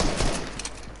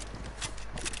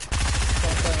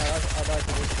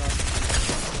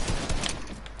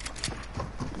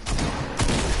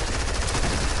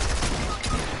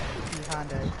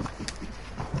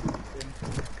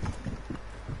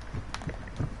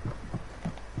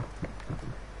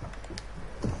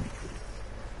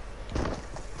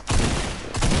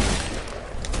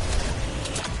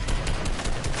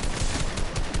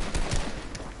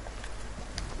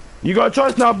 You got a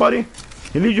choice now, buddy.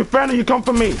 You leave your friend or you come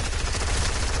for me.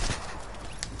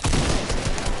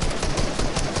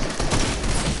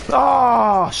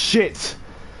 Oh, shit.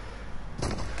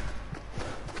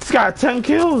 This guy had 10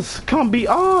 kills. Can't be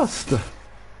asked.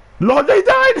 Lord, they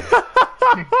died.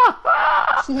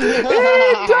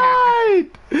 He died.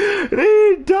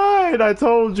 He died. I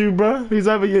told you, bro. He's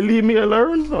either you leave me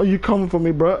alone or you come for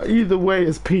me, bro. Either way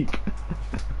is peak.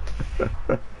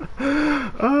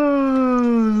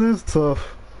 Oh, that's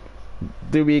tough.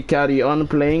 Do we carry on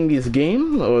playing this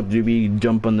game or do we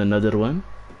jump on another one?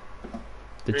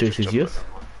 The choice is yours.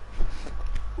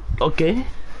 Okay,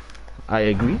 I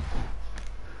agree.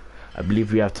 I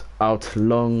believe we have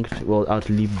outlived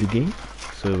the game,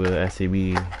 so I say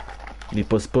we We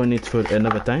postpone it for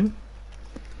another time.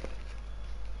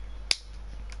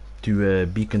 To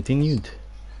be continued.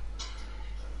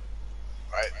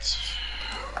 Right.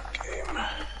 Game.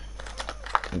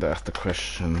 That's the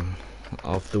question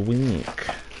of the week.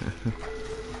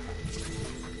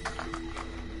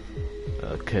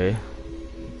 Okay.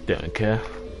 Don't care.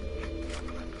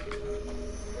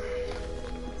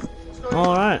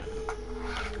 Alright.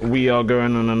 We are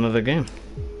going on another game.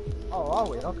 Oh, are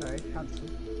we? Okay, cancel.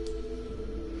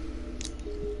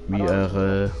 We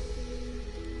are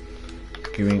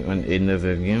going on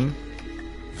another game.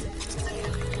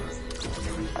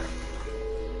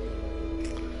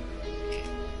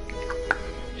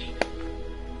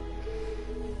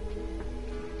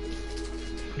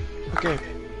 Okay.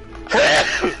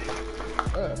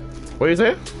 What you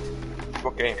say?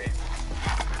 What game?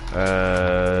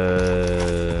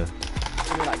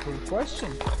 Really like good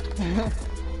question.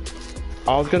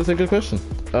 I was gonna say good question.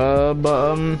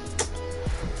 But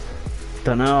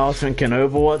don't know. I was thinking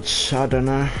Overwatch. I don't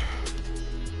know.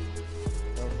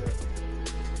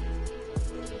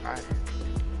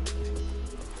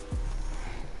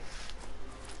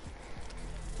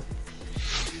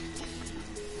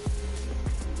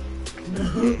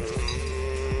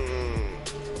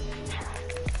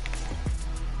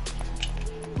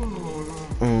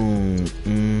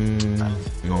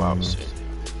 Go out soon.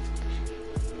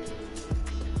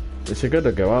 If you're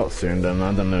gonna go out soon, then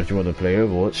I don't know if you want to play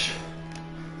Overwatch.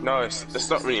 No, it's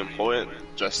not really important.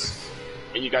 Just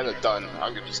when you guys are done,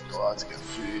 I'm gonna just go out to get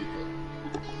food.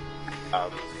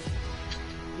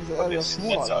 Is the area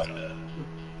small like that?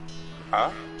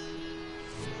 Huh?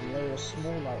 Is the area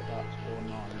small like that or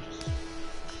not?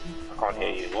 I can't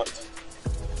hear you. What?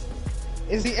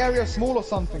 Is the area small or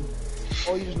something?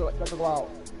 Or you just like to go out?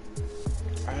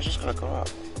 I was just gonna go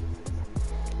out.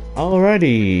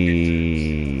 Alrighty.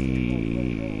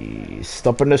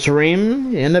 Stopping the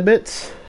stream in a bit.